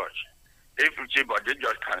Bode George. If Chief Bode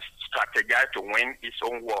George can strategize to win his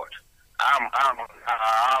own ward,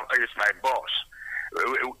 is my boss.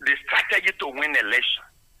 The strategy to win election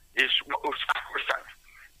is sacrosanct.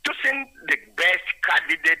 Choosing the best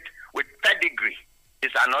candidate with pedigree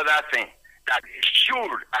is another thing that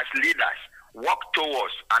should, as leaders, work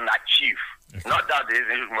towards and achieve. Okay. Not that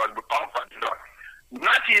it must become popular.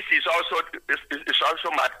 Northeast is also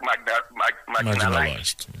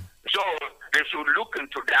marginalized. So they should look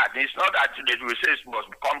into that. It's not that they will say it must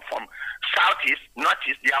come from southeast,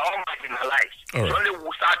 northeast. They are all marginalized. All right. It's only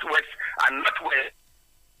southwest and northwest.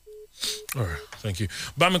 All right, thank you.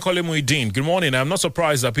 Bamikole Muideen, good morning. I'm not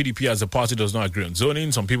surprised that PDP as a party does not agree on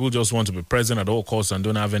zoning. Some people just want to be present at all costs and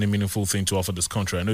don't have any meaningful thing to offer this country. I know